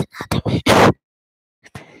 yes, anatomy.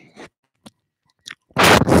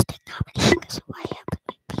 Fasting how many sugars away up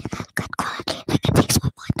and good quality that can take my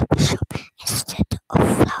mind to the shop instead of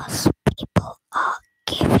flowers. People are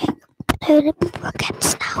giving blue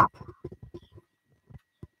rockets now.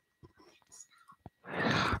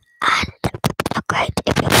 And great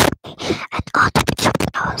if you're free and artificial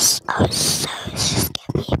flowers. Oh, so it's just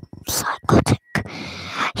getting me psychotic.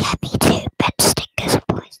 Yeah, me too. Bed stinkers are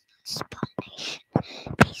poisonous. Pollination.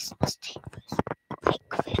 Bees must take those quick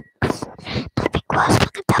fix. Nothing worse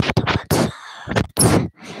than afterwards.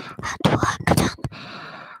 At work done.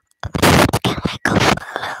 Can make up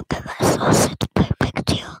a little bit less sausage. No big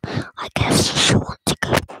deal. I guess you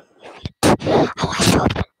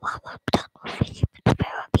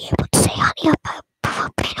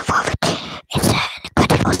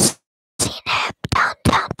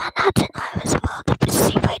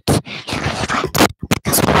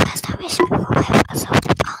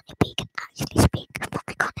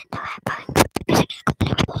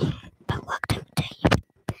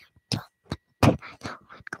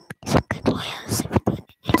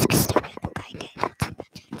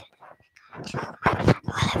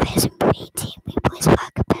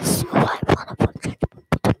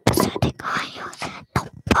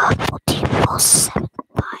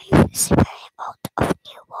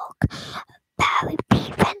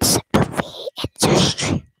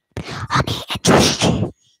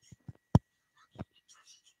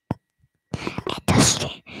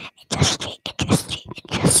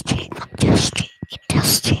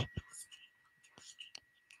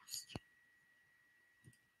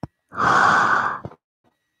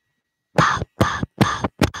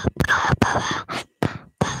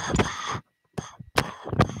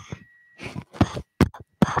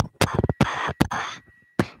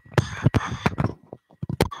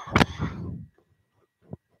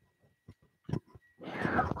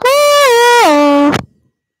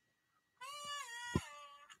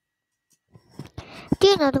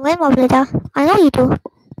you know the way, Mob Leader? I know you do.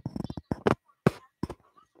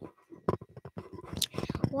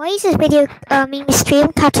 Why is this video in the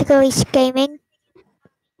stream categories gaming?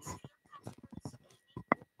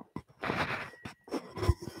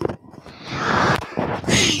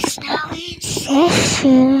 It's now in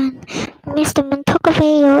session. Mr. Montauk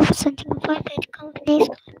video representing 5 companies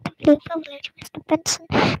collectively privileged Mr. Benson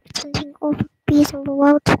representing all the bees in the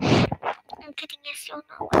world. I'm kidding, yes, you're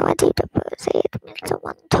not well, I do the it, Mr.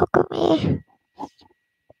 Montauk me.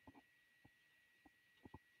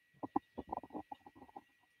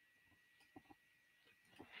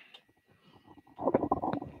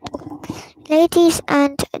 Ladies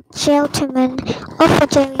and gentlemen, offer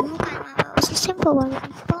Jerry Morgan was a simple woman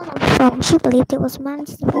born on a farm. She believed it was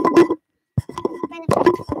man's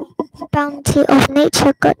bounty of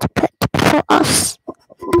nature God put for us.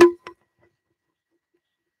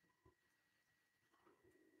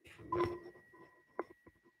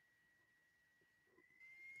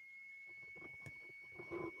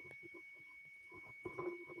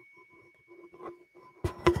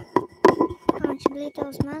 She believed it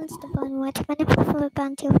was man's divine right to benefit from the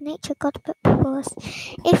bounty of nature God put before us.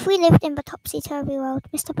 If we lived in the topsy-turvy world,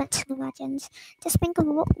 Mr. Benson imagines, just think of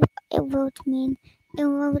what it would mean. The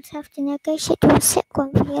world would have to negotiate with a sick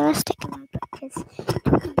one for realistic and practice.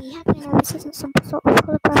 It would be happening this isn't some sort of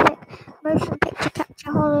holographic motion picture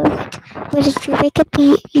capture Hollywood wizardry. They could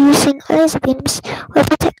be using laser beams,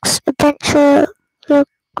 robotics, adventure, a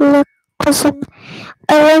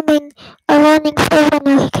running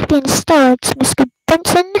forerunner. He could be in steroids, Mr.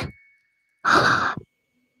 Benson.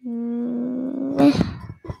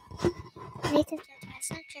 Later that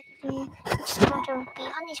subjectively, which is part of the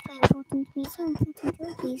honey is very important to me, so important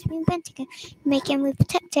to please reinvent it, make it and we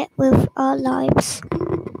protect it with our lives.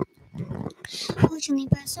 Fortunately,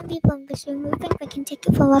 there are some people in this room who think they can take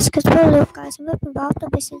it from us because we're little guys and we've been after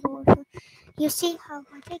this is all over. You see how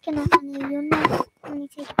by taking our honey, you'll not only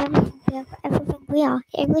take everything we are.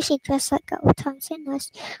 It really dressed like old times, so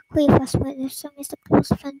nice. We of us witness some is the close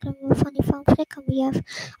friend of a funny farm flicker we have. I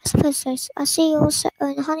suppose so. I see you also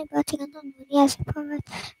own a honey biting and non yes, private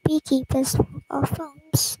beekeepers are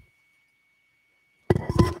farms.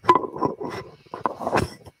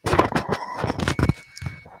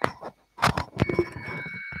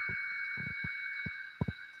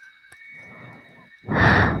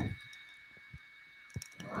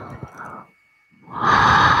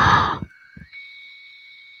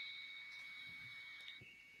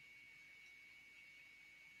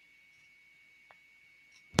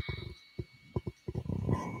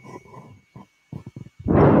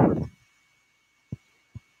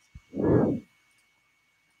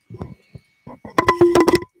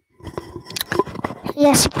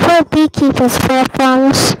 Yes, poor beekeepers for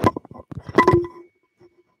farms.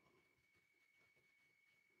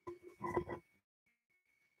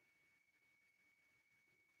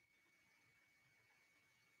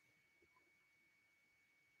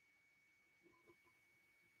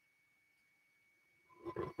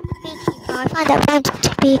 I find it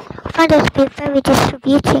to be very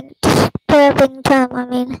disturbing term. I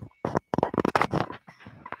mean,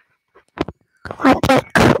 like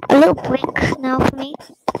a little break now for me.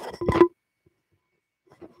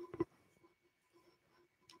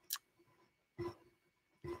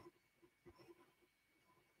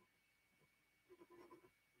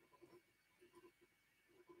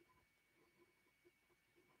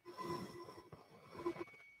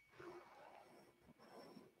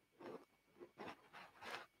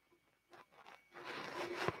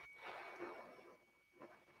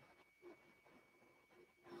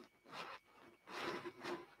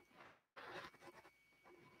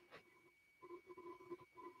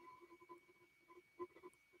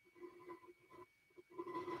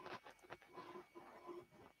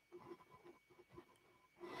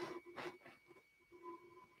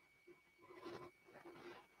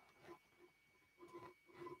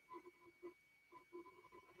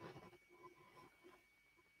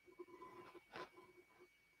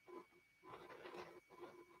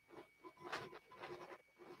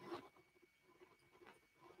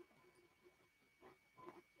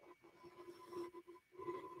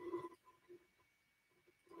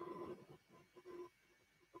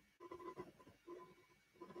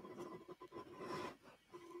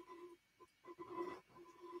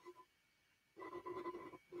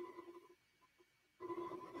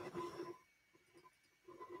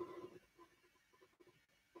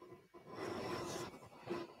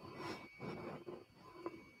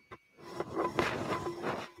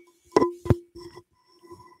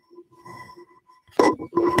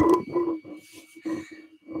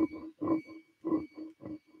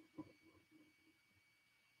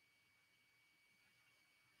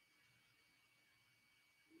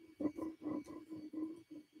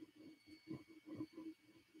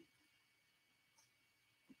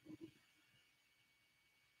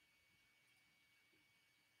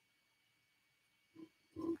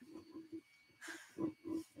 Bit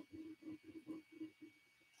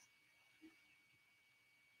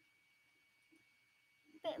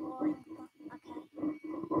boring, but okay.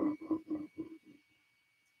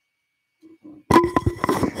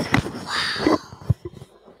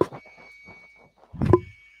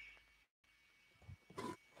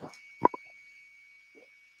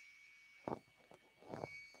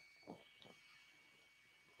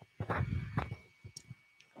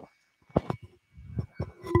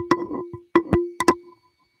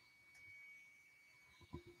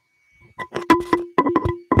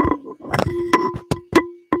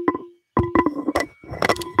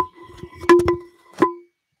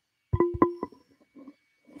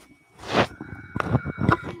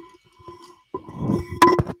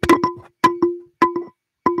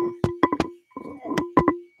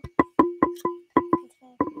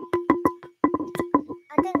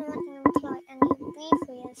 I don't reply any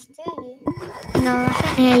briefers, do you? No, I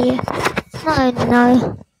can hear you.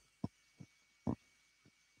 No.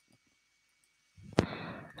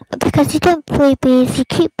 Because you don't play bees, you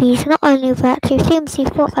keep bees. Not only that, it seems you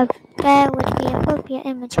thought a bear would be an appropriate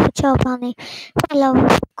image for child bunny. Quite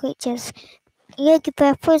lovable creatures. Yogi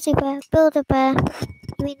bear, fuzzy bear, builder bear.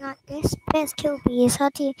 You mean like this? Bears kill bees. How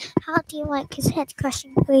do you like his head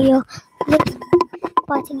crashing through your living room,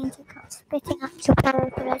 biting into cups, spitting at your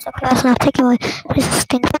pillows of glass, now taking away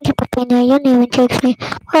resisting? Thank you for being here. Your name intrigues me.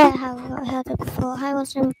 Where have I heard it before? I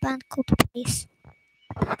was in a band called The Police.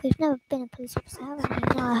 We've never been a police officer, haven't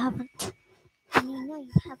we? No, I haven't. And you know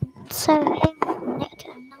you haven't. So, him, Nick,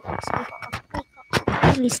 and now so we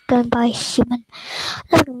got police done by a human.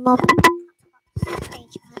 Living mob.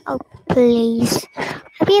 Oh, please.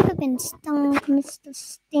 Have you ever been stung, Mr.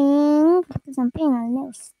 Sting? Because I'm being a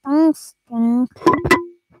little sting.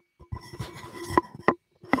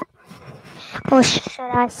 Or should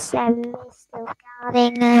I say, Mr.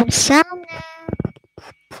 Garding Sumner?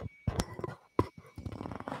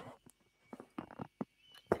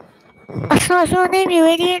 That's not your name, you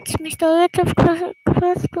idiots, Mr. Red of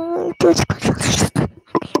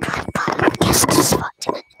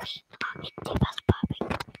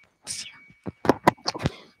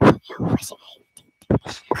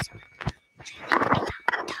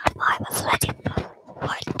I was letting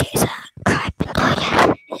what is a crime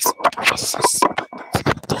lawyer is Mrs.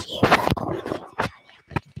 to you for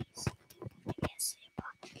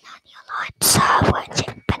your line, sir,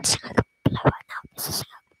 watching Benson blow right now. This is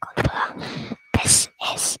Sparta. This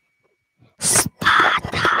is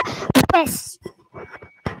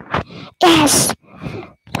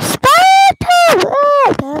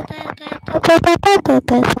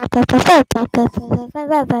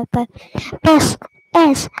This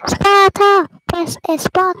is Sparta. This is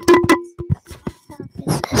Sparta.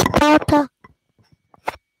 This is Sparta.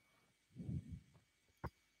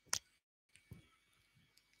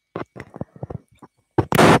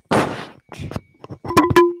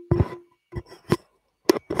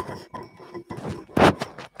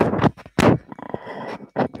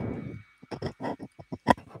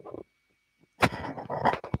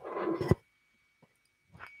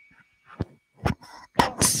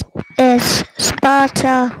 Is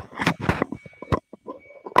Sparta.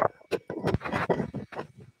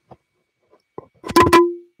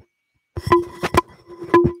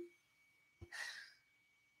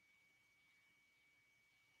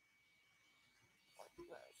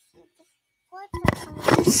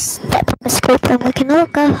 Step on the scope and we can all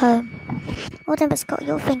go home. Order, Miss Scott,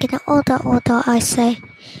 you're thinking of order, I say.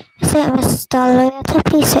 Sit, Mrs. Darley,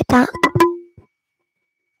 please sit down.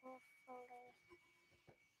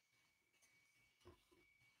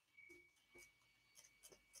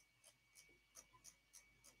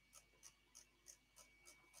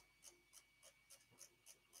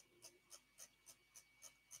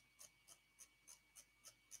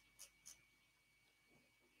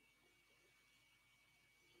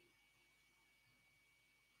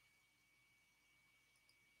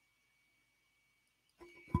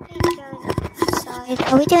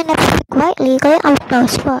 Are we doing everything right legally? I'm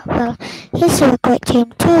both. Well, here's a great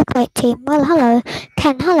team. Two great team. Well, hello.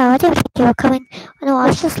 Ken, hello. I didn't think you were coming. No, I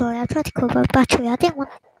was just Laurie. I tried to call about battery. I didn't want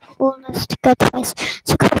Walnuts to go twice.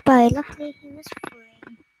 So goodbye. Luckily, he was free.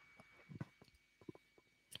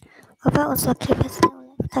 Well, that was lucky. There's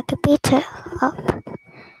no left. I could beat it up.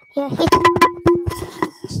 Yeah,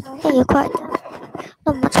 so here you're quite done.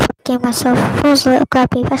 Not much fucking myself. Feels a little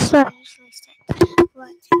grabby. That's where I usually sit.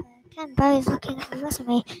 Right. Ken Barry is looking at my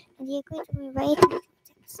resume, and he agreed to move right into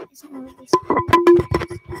isn't really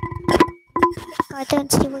I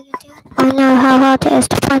don't see what you're doing. I know how hard it is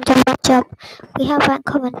to find a right job. We have that in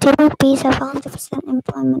common. Table B's have 100%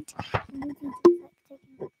 employment.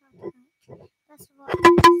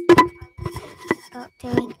 About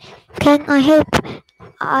doing. Ken, I hope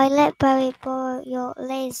I let Barry borrow your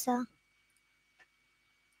laser.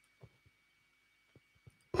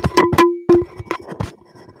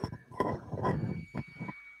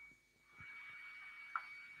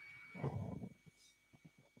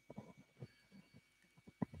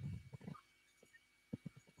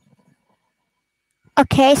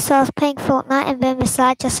 Okay, so I was playing Fortnite and then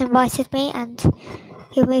Messiah just invited me and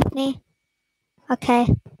he moved me. Okay.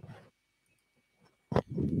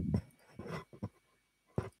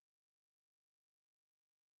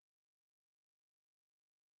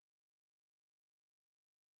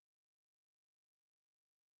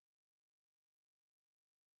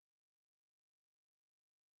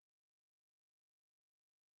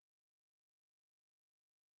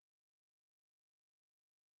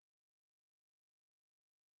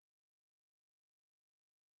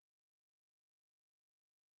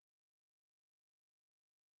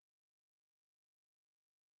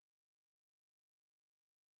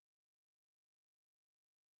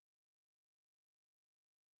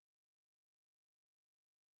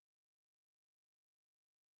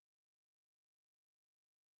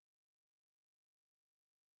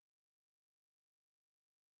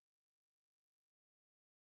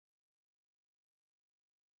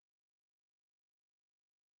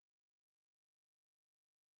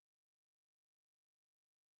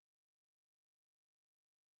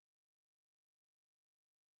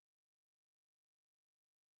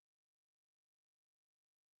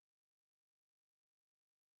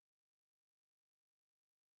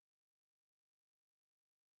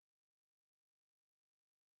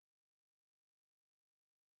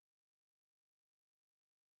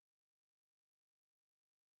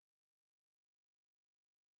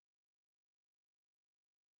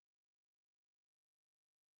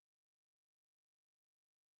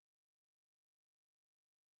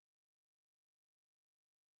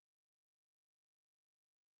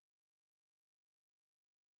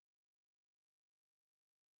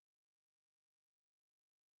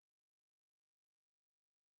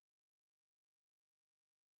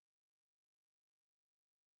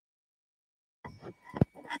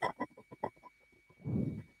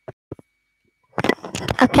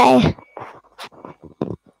 Okay.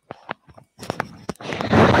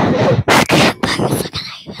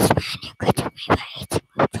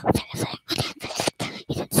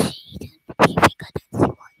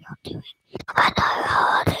 I know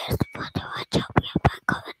how it is to find the right job in a bank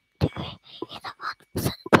of doing in a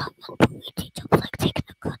 100% employment, but we teach jobs like taking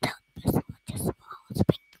a cut out. This is just what I was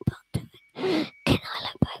thinking about doing. Can I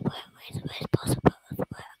like buy ways possible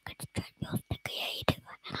where I could train your sticker? Yeah, you do.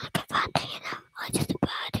 And I can find, I just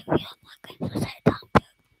about it. We don't like going to say it down, but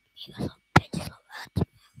you got some pages of ads,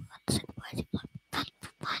 and supervising like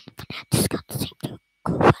fine, but I just can't seem to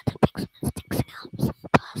go back to fix some sticks and helps.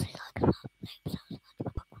 Plus, it's like a lot of names, so it's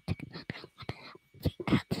not about one ticket.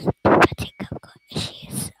 I think I've got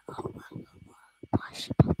issues. Oh, well, I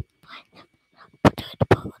should probably find them. But do it,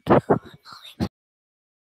 but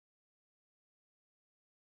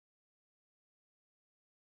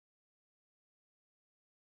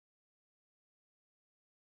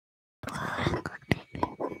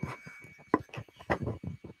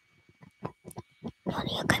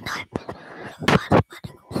only a good night.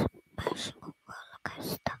 Mathematical special roller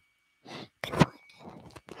coaster. Good night.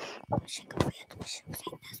 Wishing a weird wishing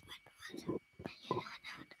thing that's my advisor.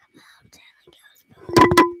 I'm telling you.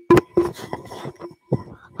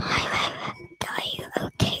 Are you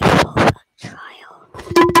okay for the trial?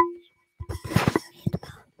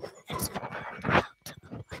 It's about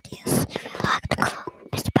ideas. Like the clown,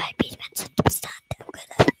 Mr. Baby's mentioned to stand up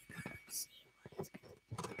with it. See what is good.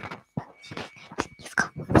 You've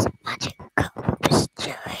got some magic compass,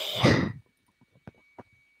 Joey.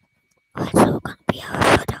 It's all gonna be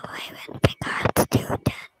over the way when figure out to do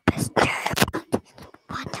then. Best job.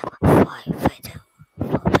 One time, four video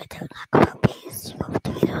like puppies. You got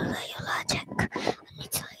to video your logic. And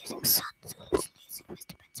it's using sun, so it's using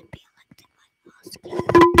Mr. Benson being elected by us.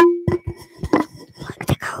 Like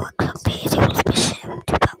the cow o'clock days, you will be shamed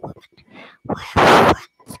about women. Wherever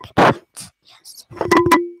friends get friends, yes.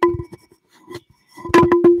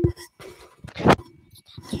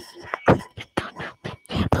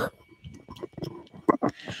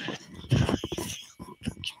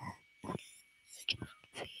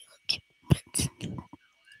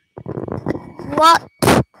 What?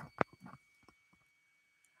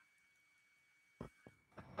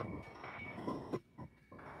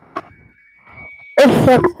 It's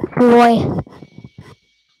a boy.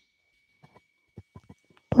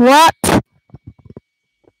 What?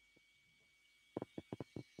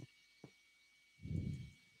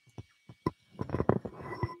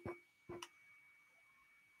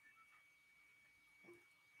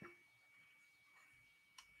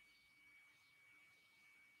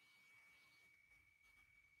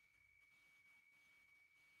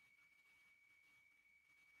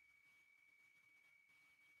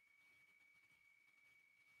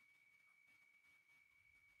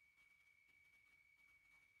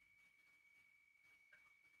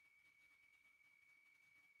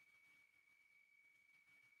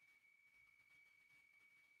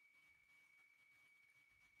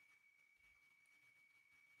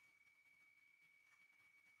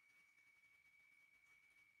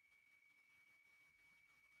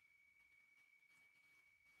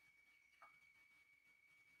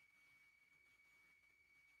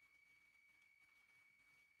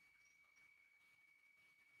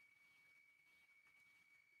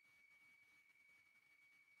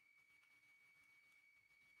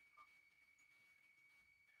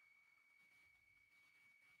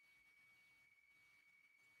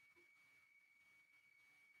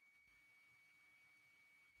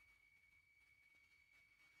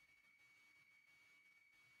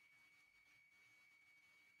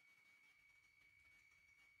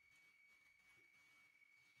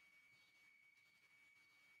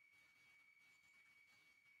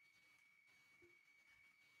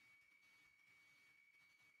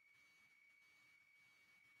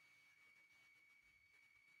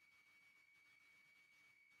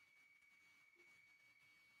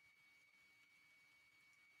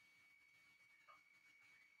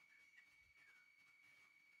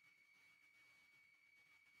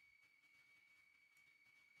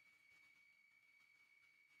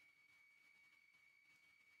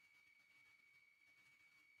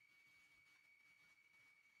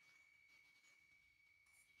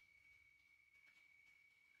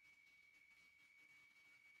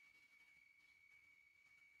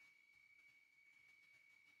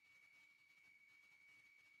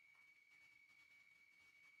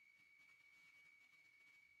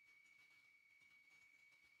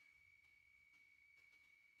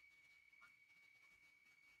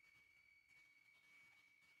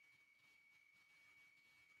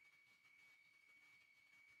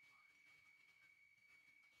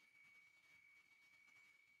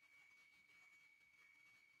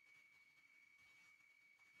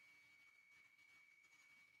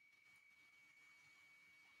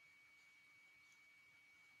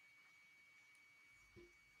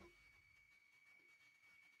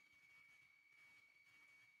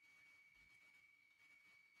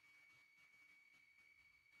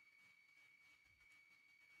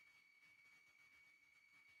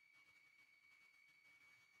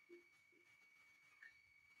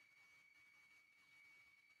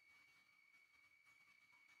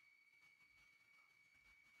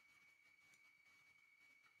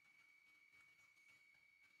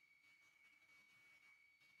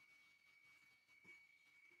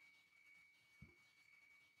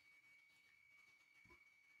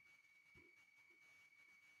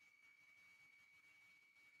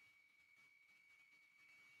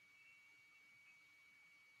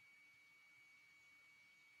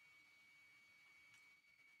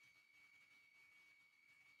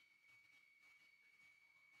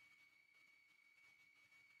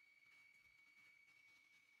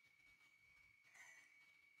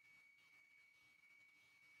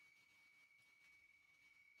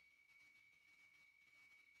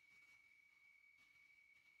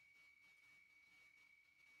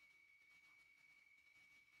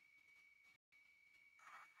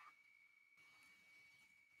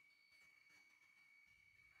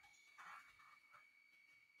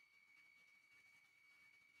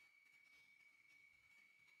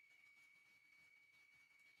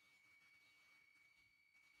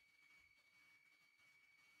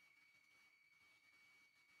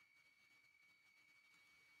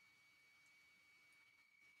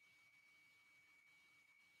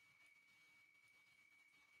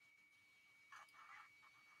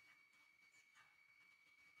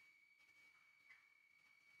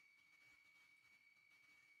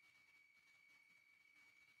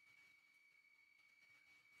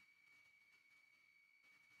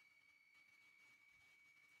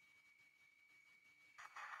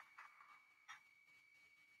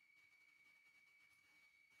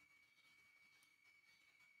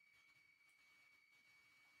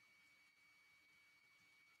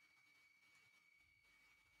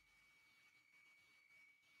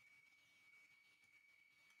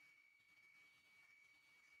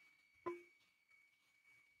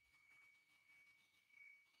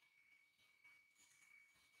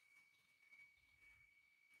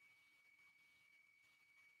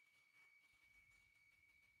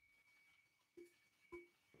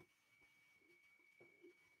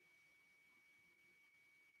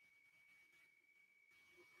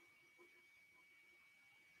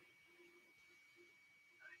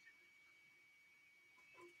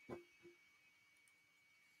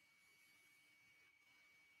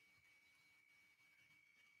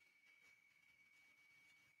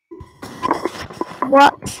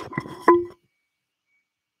 What?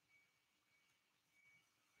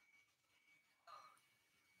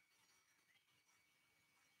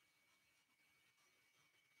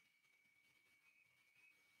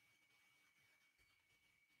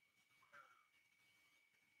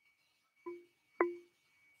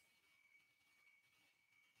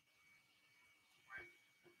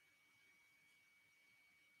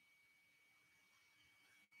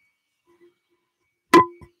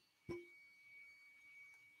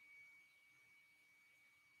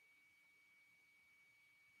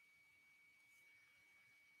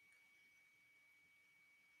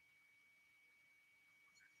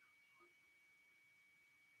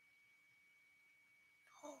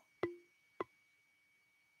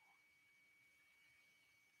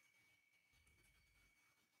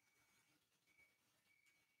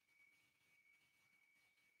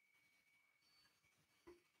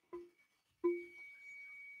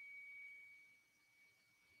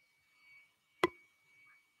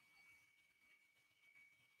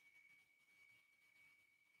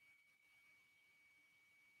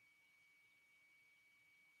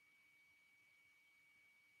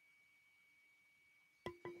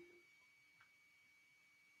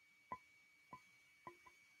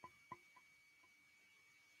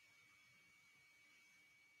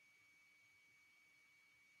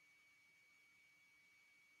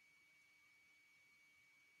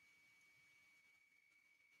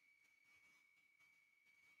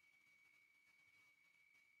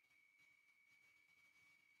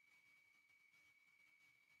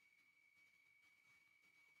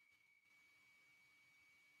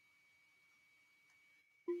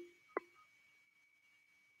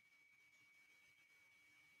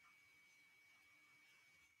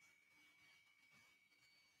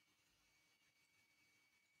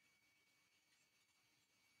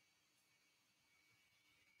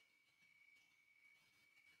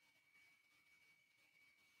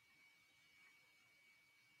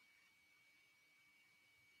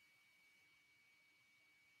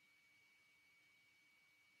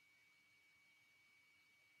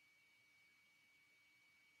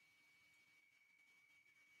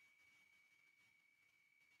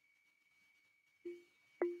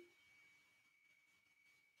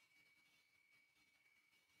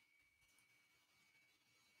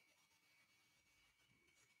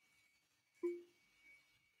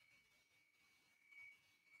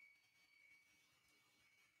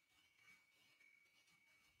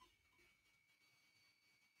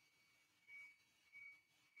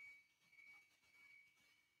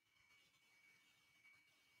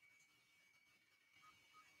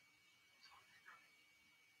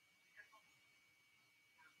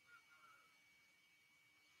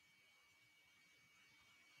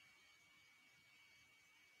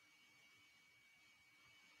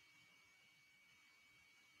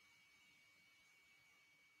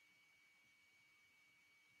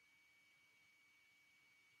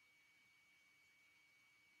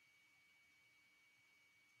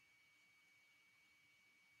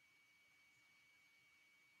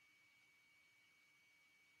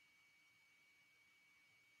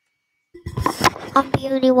 I'm the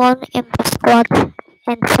only one in the squad.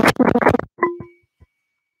 And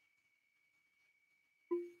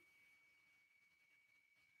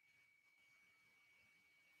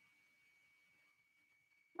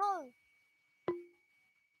no,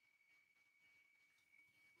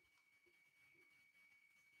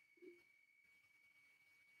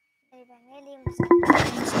 they were nearly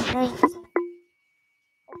names.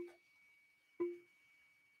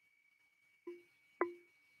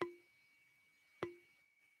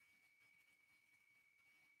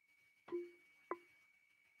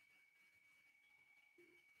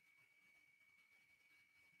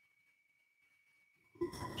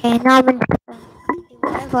 Okay, now I'm in the do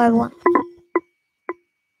whatever I want.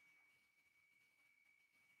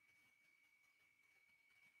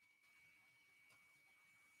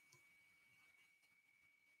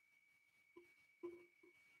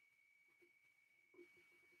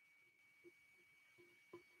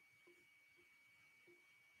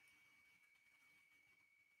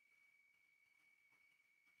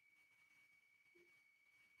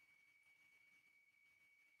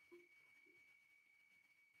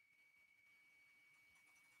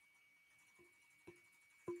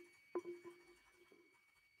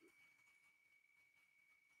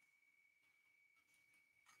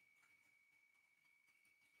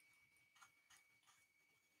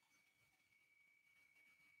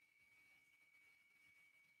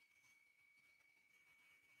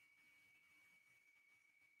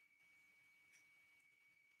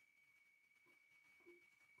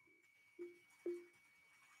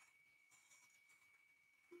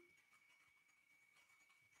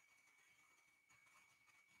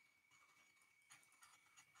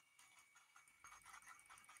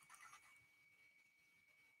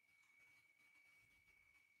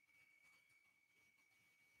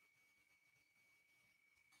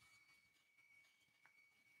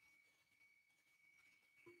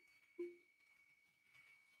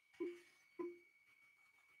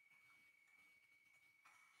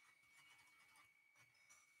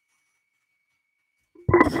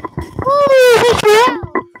 Ooh,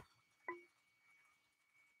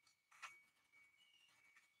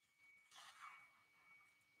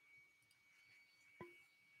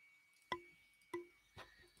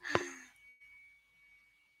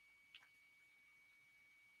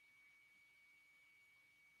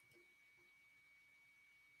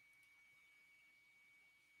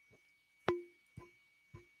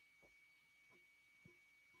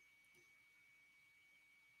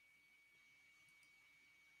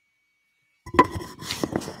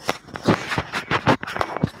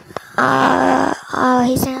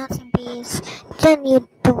 he's announcing bees. Then you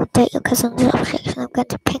don't date your cousin's objection. I'm going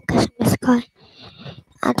to pink us in the sky.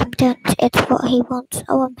 Adam don't. It's what he wants.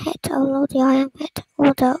 Oh, I'm hit. Oh, lordy, I am hit.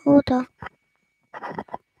 Order, order.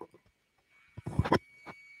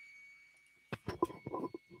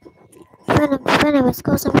 Venom has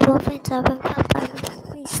caused more things I've been killed by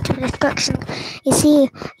beast to destruction. You see,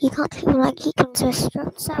 you can't treat them like Eakins or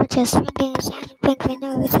savages. Maybe it's think they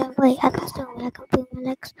know its own way. I can still when I can feel my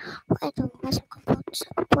legs. What I don't mess with components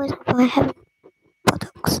that poison my heavy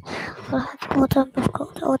buttocks. I'll have order, of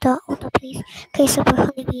course. Order, please. Case of the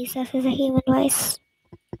honeybees, this is a human race.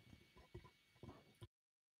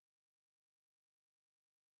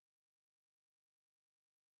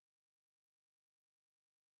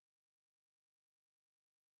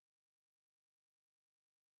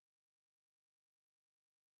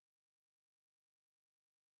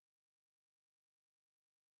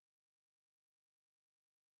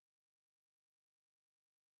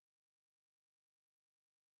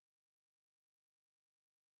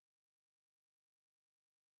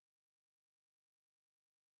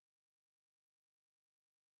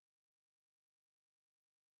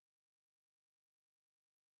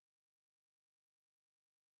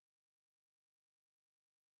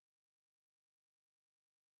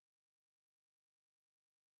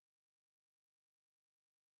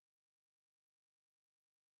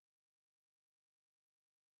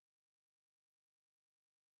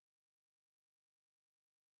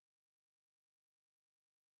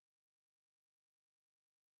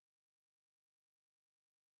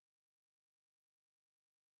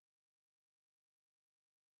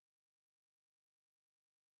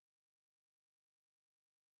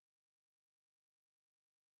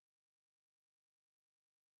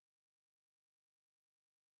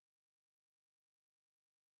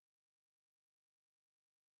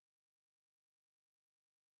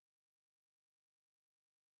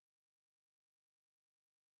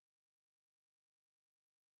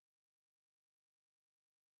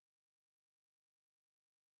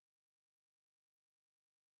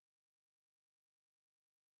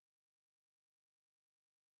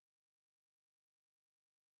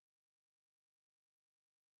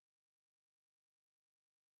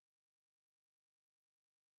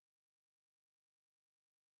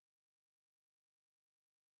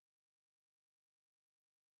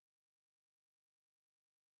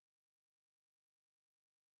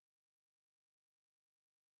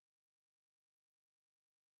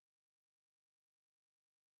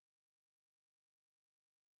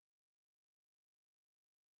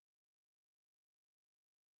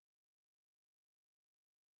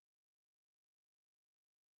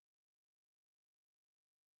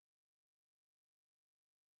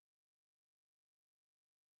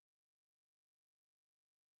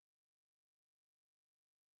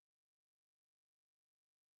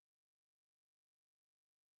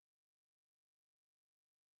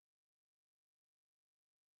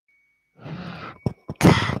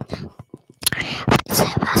 So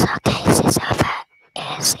as our case is over,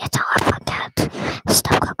 is it all forget?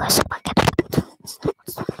 Stop goes forget.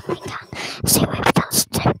 Stop we can. See what we've done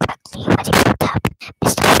so correctly. Ready for tap,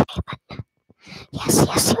 Mr. Freeman.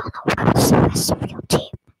 Yes, you're not well, the rest of your team.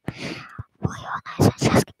 While your nice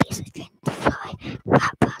and chasky piece of string to fly,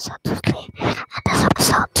 wrap horizontally, and as a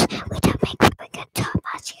result, we don't make very good time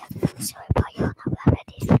as yet. Sorry, but you're not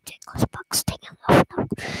ready for ridiculous bugs stinging off no.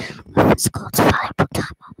 It's called valuable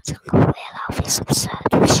time moments and will allow this absurd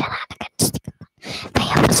shenanigans to go on. They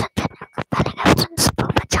have presented no compelling evidence for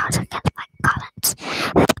the charge against Mike Collins.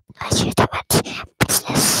 With legitimate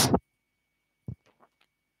business.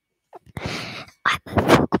 I move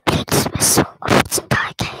for complete dismissal of this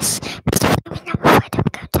entire case. Mr. Fleming, I'm afraid I'm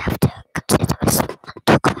going to have to consider this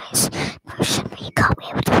unauthorized motion. We can't be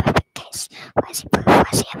able to prove the case. Where's the proof?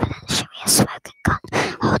 Where's the evidence? Show me a smoking gun.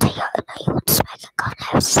 Hold it, you want a smoking gun?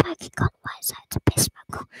 Where's a smoking gun? Why is that? It's a peace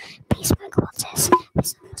smoker. Peace smoker, what's this?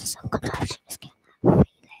 This is some contraption. It's getting out.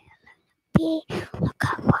 B. Look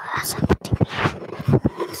at what has happened to me.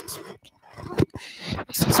 This is smoking gun.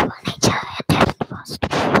 This is what nature intended for us.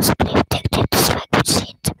 Possibly addicted to smoke, which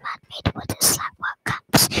seems a man-made with a slap work.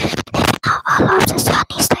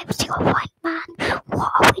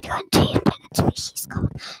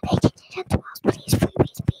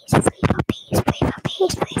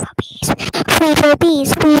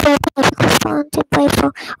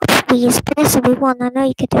 bees. Vanessa, we won. I know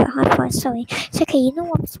you could do it. High five. Sorry. It's okay. You know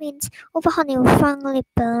what this means? All the honey will finally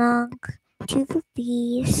belong to the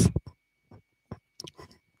bees.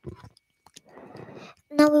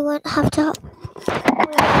 Now we won't have to work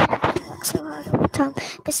so hard all the time.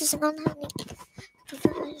 This is an unholy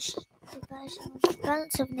version of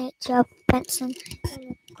Balance of Nature, Benson,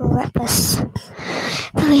 and Reckless.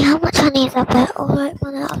 Barry, how much honey is up there? Alright,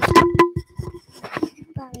 one out.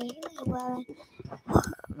 Barry, what are you wearing?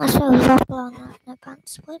 My shirt was off blonde, I have no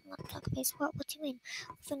pants. What do you mean?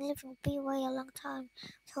 I've been living with B-Way a long time.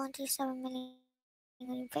 27 million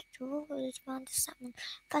in victory will really demand a settlement.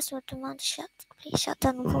 First will demand a complete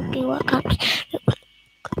shutdown of all B-Work countries.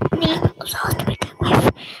 It was hard to begin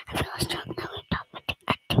with. I realized now we've done with the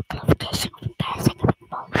active qualification of repairs and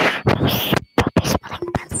ball. Puppy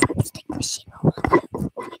smelling bad food, extinguishing all of it.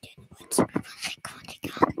 What do you do in the woods? Come on, you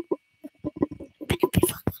can't. But it'll be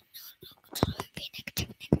fun. It'll be negative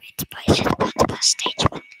and inspiration about the first stage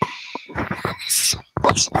of it. And this is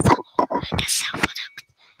makes it fun. The self-product.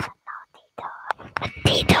 And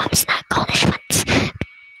detox, not punishments.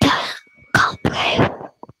 Can't play.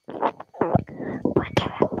 We're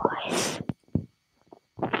doing boys.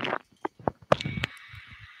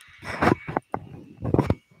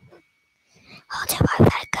 Oh, do I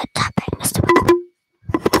very good tapping, Mr.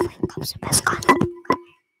 Here comes the best kind.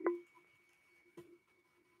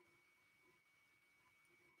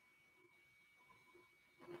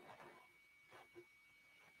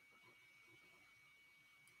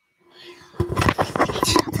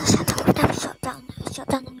 Shut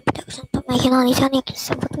down any production. Stop making all these honey.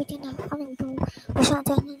 But we didn't have honey. We shut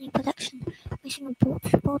down any production. Mission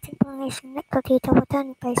report. Reporting pollination. Nectar data.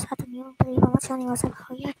 Returning base. I don't even believe how much honey was in.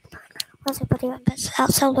 Oh yeah. Was everybody went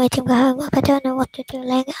outside waiting for homework? I don't know what to do.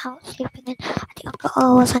 Laying it out, sleeping in. I think Uncle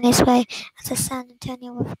O was on his way as a San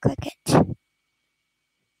Antonio with cricket.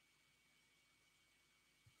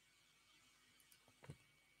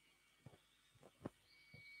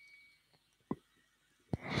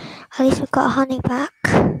 At least we got honey back.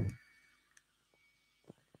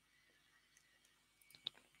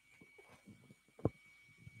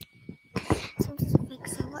 Some doesn't think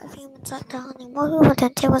so. What if humans like the honey? Well, who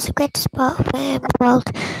wouldn't? It was the greatest part of it in the world.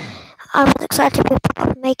 I was excited to be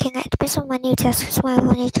part of making it. Based on my new desk, it's my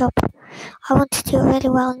only job. I want to do it really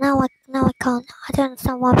well. Now I can't. I don't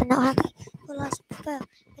understand why we're not happy. Well, I prefer.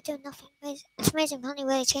 We're doing nothing amazing. It's amazing. Honey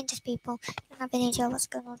really changes people. You don't have any idea what's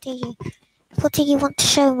going on, do you? What do you want to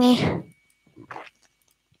show me?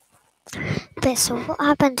 This. So what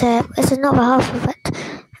happened to it? This is not the half of it.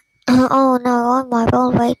 Oh no, on my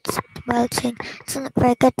roll rating. Doesn't look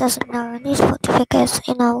very good, doesn't know. And these 40 figures,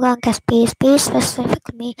 I guess bees. Bees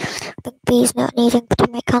specifically me. But bees not needing to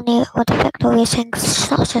make honey or defect all these things,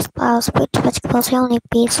 such as flowers, fruits, vegetables, they only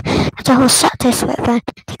bees. There's a whole sector to it there.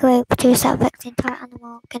 Take away, produce that affects the entire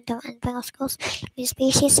animal kingdom and anything else goes. New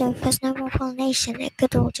species, so if there's no more pollination, it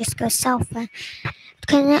could all just go south there.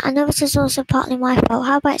 Okay, I know this is also partly my fault.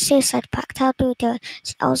 How about suicide pact? How do we do it?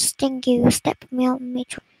 So I'll sting you, step me on me.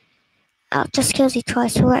 I'll just kills you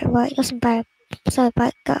twice. Right. Doesn't matter. So,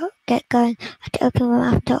 but get going. I had to open my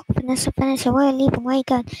mouth and talk. Vanessa, where are you leaving? Where are you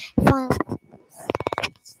going? Fine.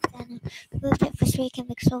 We moved it this weekend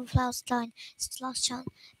because all the flowers dying. It's the last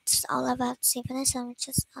chance I'll ever have to see Vanessa. I'll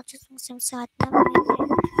just bring some side. Never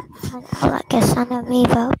I guess I know me,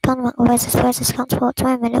 but Donovan, roses, can't spot.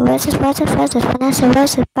 Wait a minute. Roses, Vanessa,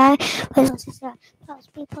 roses, bye. Roses, flowers,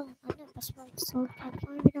 people. I know that's why it's all the time. I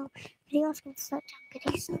don't know. Could you ask him to slow down?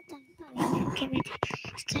 Could he slow down? Okay,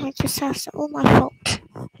 it's just that's all my fault.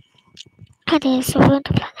 And it's a ruined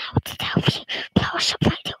plan how to help you. Flower shop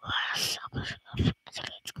right to worse.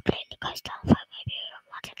 It's completely goes down for maybe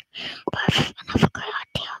romantic. But another great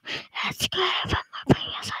idea. Let's go over my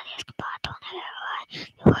previous ideas compared on it.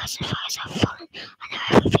 The worst advice I've fallen. I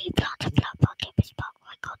know everything planted flower pot keep his park.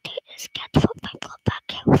 What I got to is get what we got back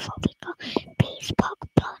here before we go. Bees, park,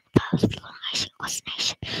 blowing flowers, pollination,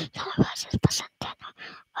 coordination. None of us is percentile.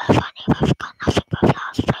 Well, funny, we've got nothing but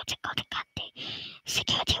flowers, floating, cotton candy.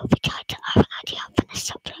 Security will be tried to have an idea of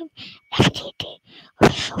Vanessa Bloom. FTD.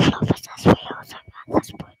 Official flow business. We also ran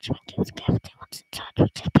this bridge when he was everything once inside,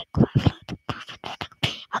 which is big growth float.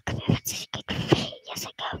 I'll give you a secret. Years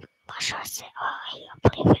ago, Marshall said, I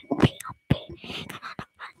believe in P.O.P. Canonic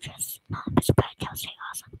mattress. Anonymous bird tells you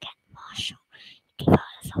awesome get Marshall. He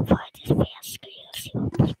devours on Fridays via school. You'll see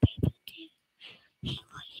what those people do. Hey,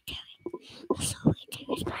 what are you doing? That's all we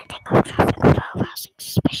do is blending of traffic.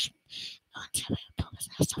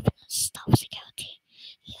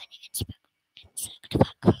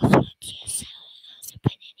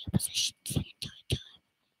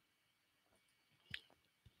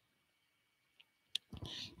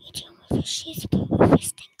 You deal with your shoes, but with your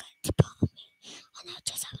stinker, it's part of me. I know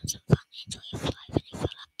just having some fun, enjoy your life, and if you're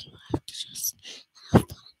lucky, you have to just enough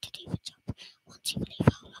fun to do the job. Once you believe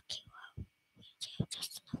how lucky you are, you have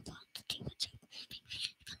just enough fun to do the job.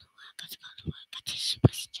 It's gonna work, it's gonna work. I just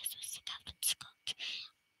passengers with the Captain Scott.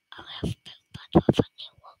 I have built bad weather,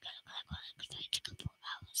 new walker, look like one explains a couple of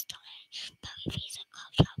hours delay. Barry visa, car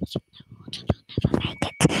travels, you never wanted, you'll never make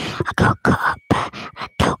it. I got caught up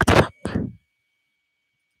and talked to them.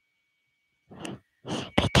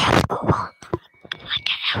 Be careful, Ron. I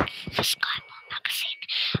get out for Sky One magazine.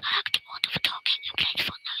 I like to order for talking and played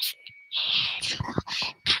for nose and ears.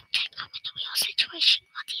 Captain, I'm in a real situation.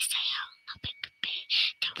 What do you say? How nothing could be.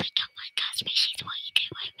 Don't pick up my cat species. What you do?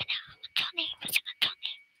 Wait a minute. I'm a Johnny. Missing a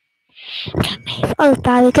Johnny. Oh,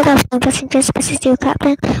 Barry, good afternoon, passengers. This is your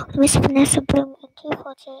captain. Miss Vanessa Bloom in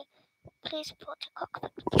 248. Please report to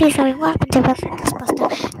cockpit. Please hurry, what happened to Buster?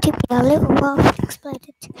 To be a little while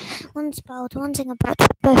exploded. One's bowled, one's in a boat,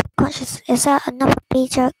 both conscious. Is that another B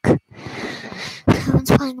joke?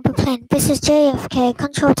 Someone's flying up a plane. This is JFK,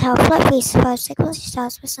 Control Tower, Flight 356, Velocity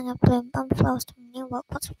Stars, whistling a balloon, bomb blast from New York,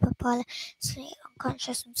 what's up a pilot, slightly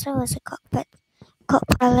unconscious, and so is a cockpit.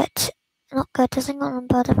 Pilot. Not good, a single on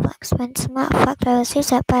board of black sprints. Matter of fact, I was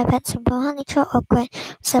used by a Benson, but honey trot or grain,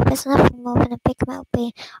 so there's nothing more than a big metal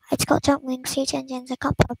bee. It's got jump wings, huge engines, a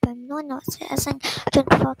couple of them. No, not citizen,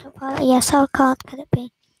 jump autopilot. Yes, how hard could it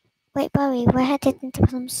be? Wait, Barry, we're headed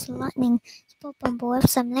into some lightning sport bumble with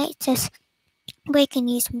some latest breaking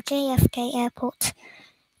news from JFK Airport,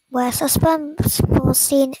 where suspenseful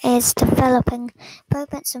scene is developing. Bo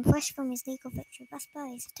Benson, fresh from his legal victory, Gus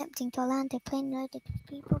Barry is attempting to land a plane loaded with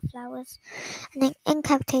people, flowers, and an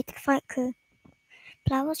incapacitated flight crew.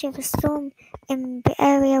 Flowers with a storm in the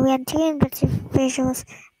area. We had two innovative visuals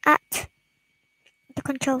at the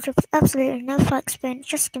controls with absolutely no flight experience.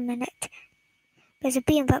 Just a minute. There's a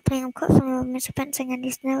bee in that plane. I'm quite familiar with Mr. Benson and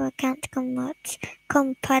his no account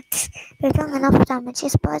compads with young enough damage.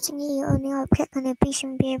 Surprisingly, you only hope and a bee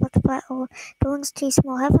shouldn't be able to fly all. The wings too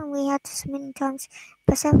small. Haven't we had this many times?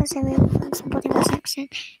 The surface area from somebody was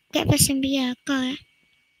accident. Get this in the air. Got it.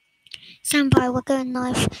 Stand by, we're going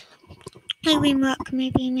live. Hey, Rock,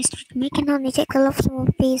 maybe a mystery. Making only take a lot of small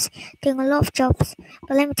bees, doing a lot of jobs.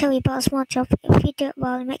 But let me tell you about a small job. If you do it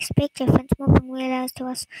well, it makes a big difference. More than we realize to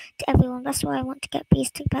us, to everyone. That's why I want to get bees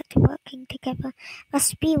to back to working together. That's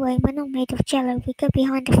the bee way. We're not made of jello. We go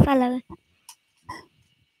behind a fellow.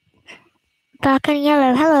 Black and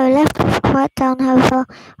yellow. Hello, left, right, down, hover.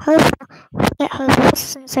 Forget hover. This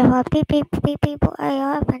isn't so hard. Beep, beep, beep, beep.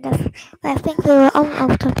 I think we were on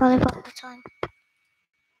autopilot all the time.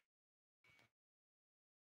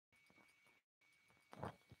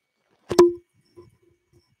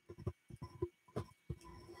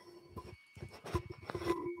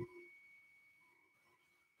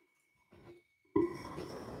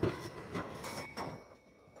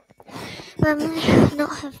 Well, might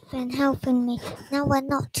not have been helping me. Now we're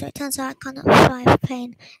not, so it turns out I cannot fly a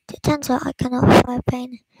plane.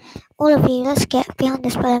 All of you, let's get behind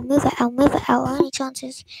this plane. Move it out. Our only chance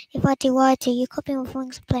is if I do what I do, you copy me with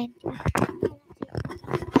wings of plane. A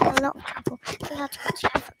lot of trouble. We have to catch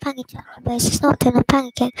a panic on the base. It's not doing a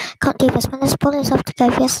panicking. Can't do this. When let's pull this off to go.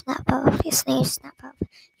 Yes, snap out. Yes, snap out.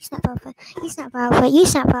 You snap over. You snap over. You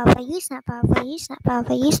snap over. You snap over. You snap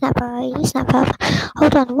over. You snap over. You snap over.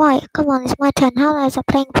 Hold on, why? Come on, it's my turn. How is a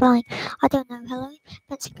plane flying? I don't know. Hello?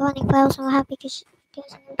 Fancy running bells and what have you because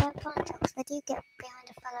in the dark flying trucks. They do get behind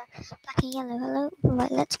a fellow. Black and yellow. Hello?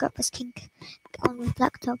 Right, let's grab this kink on with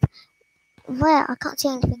black top. Where? I can't see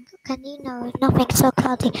anything. Can you know? Nothing. So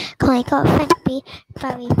cloudy. Come on, you got a think bee.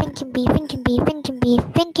 Barry, thinking bee.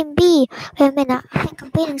 Wait a minute. I think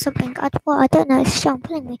I'm feeling something. I don't know. It's strong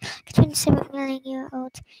pulling me. 27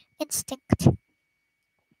 million-year-old instinct.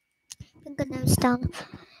 Finger nose down.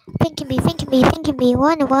 Thinking bee.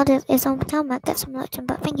 Why in the world is on the tarmac? Get some lotion,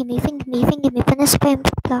 but thinking bee. Vanessa Bloom.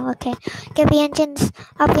 Okay. Get the engines.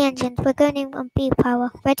 Up the engines. We're going in on bee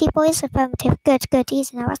power. Ready, boys? Affirmative. Good.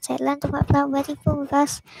 Easy now. That's it. Land on that flower. Ready for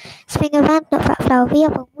reverse. Swing around. Not that flower. The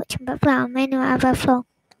other. Which one but flower? May not have a floor.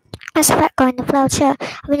 That's a fat guy in the flowered shirt.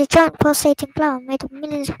 I'm in a giant pulsating flower made of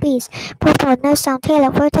millions of bees. Pull forward, nose down, tail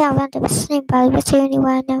up, rotate around the same valley. That's the only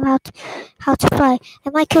way I know how to fly.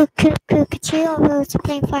 Am I could you or is a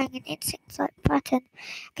plane flying an insect like pattern?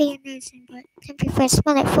 Get your nose in, but simply first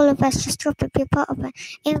smell it full of us, just drop it, be a part of it.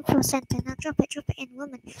 Aim for center, now drop it in,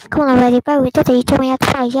 woman. Come on already, Bo, we did it, you told me how to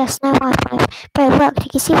fly. Yes, no high five. Bo, look,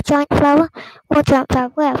 did you see the giant flower? What giant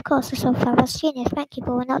flower? Where? Of course, it's all flowers. Genius, thank you,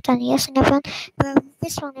 but we're not done. Yes, and everyone. Well,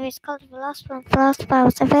 this one is called the last one for last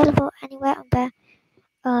flowers, available anywhere on there.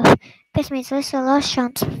 This means this is our last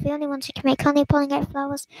chance. We're the only ones who can make honey, pollinate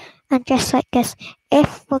flowers, and just like this.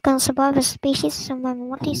 If we're going to survive as a species, someone,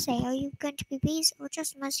 what do you say? Are you going to be bees or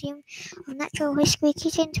just a museum of natural history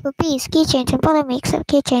keychains for bees? Keychains and follow me except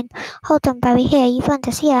keychain. Hold on, Barry. Here, you found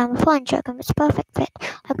us. Here, I'm a flying dragon. It's a perfect fit.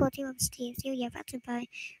 I brought you up, Steve. Yeah, that's it, Barry.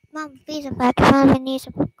 Mom, bees are back. Finally, news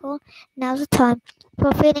of cool. Now's the time.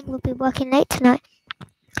 For feeling we'll be working late tonight.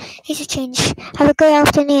 Here's a change. Have a great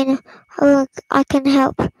afternoon. Oh, I can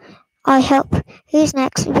help. I help. Who's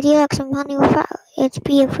next? Would you like some honey without it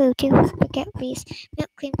be approved? Do you forget bees? Milk,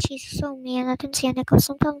 cream, cheese is so me, and I don't see a nickel.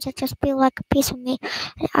 Sometimes I just feel like a piece of me.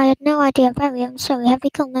 I had no idea. Barry, I'm sorry. Have you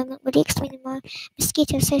come moment? Would you explain more?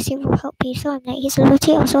 Mosquito says he will help you. So I'm late. He's a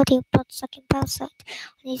little salty, blood-sucking parasite.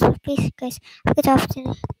 And he's a piece of grace. Good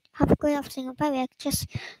afternoon. Have a great afternoon, Barry. I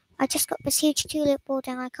just got this huge tulip ball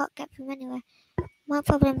down. I can't get from anywhere. My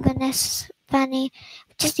problem, Vanessa, Fanny.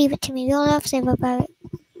 Just leave it to me. Your love's over, Barry.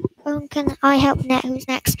 Can I help Net? Who's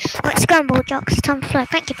next? Let's scramble, Jocks. Time to fly.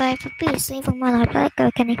 Thank you, Barry, for please saving my life. Let it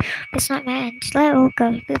go, Kenny. This nightmare ends. Let it all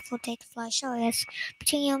go. Beautiful day to fly. Sure is.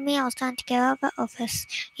 Between you and me, I was trying to get out of that office.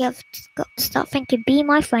 You have got to start thinking. Be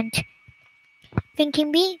my friend.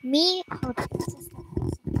 Thinking be me. Hold on.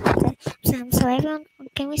 So I'm sorry, everyone.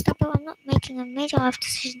 Can we stop it? I'm not making a major life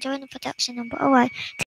decision during the production number. Alright.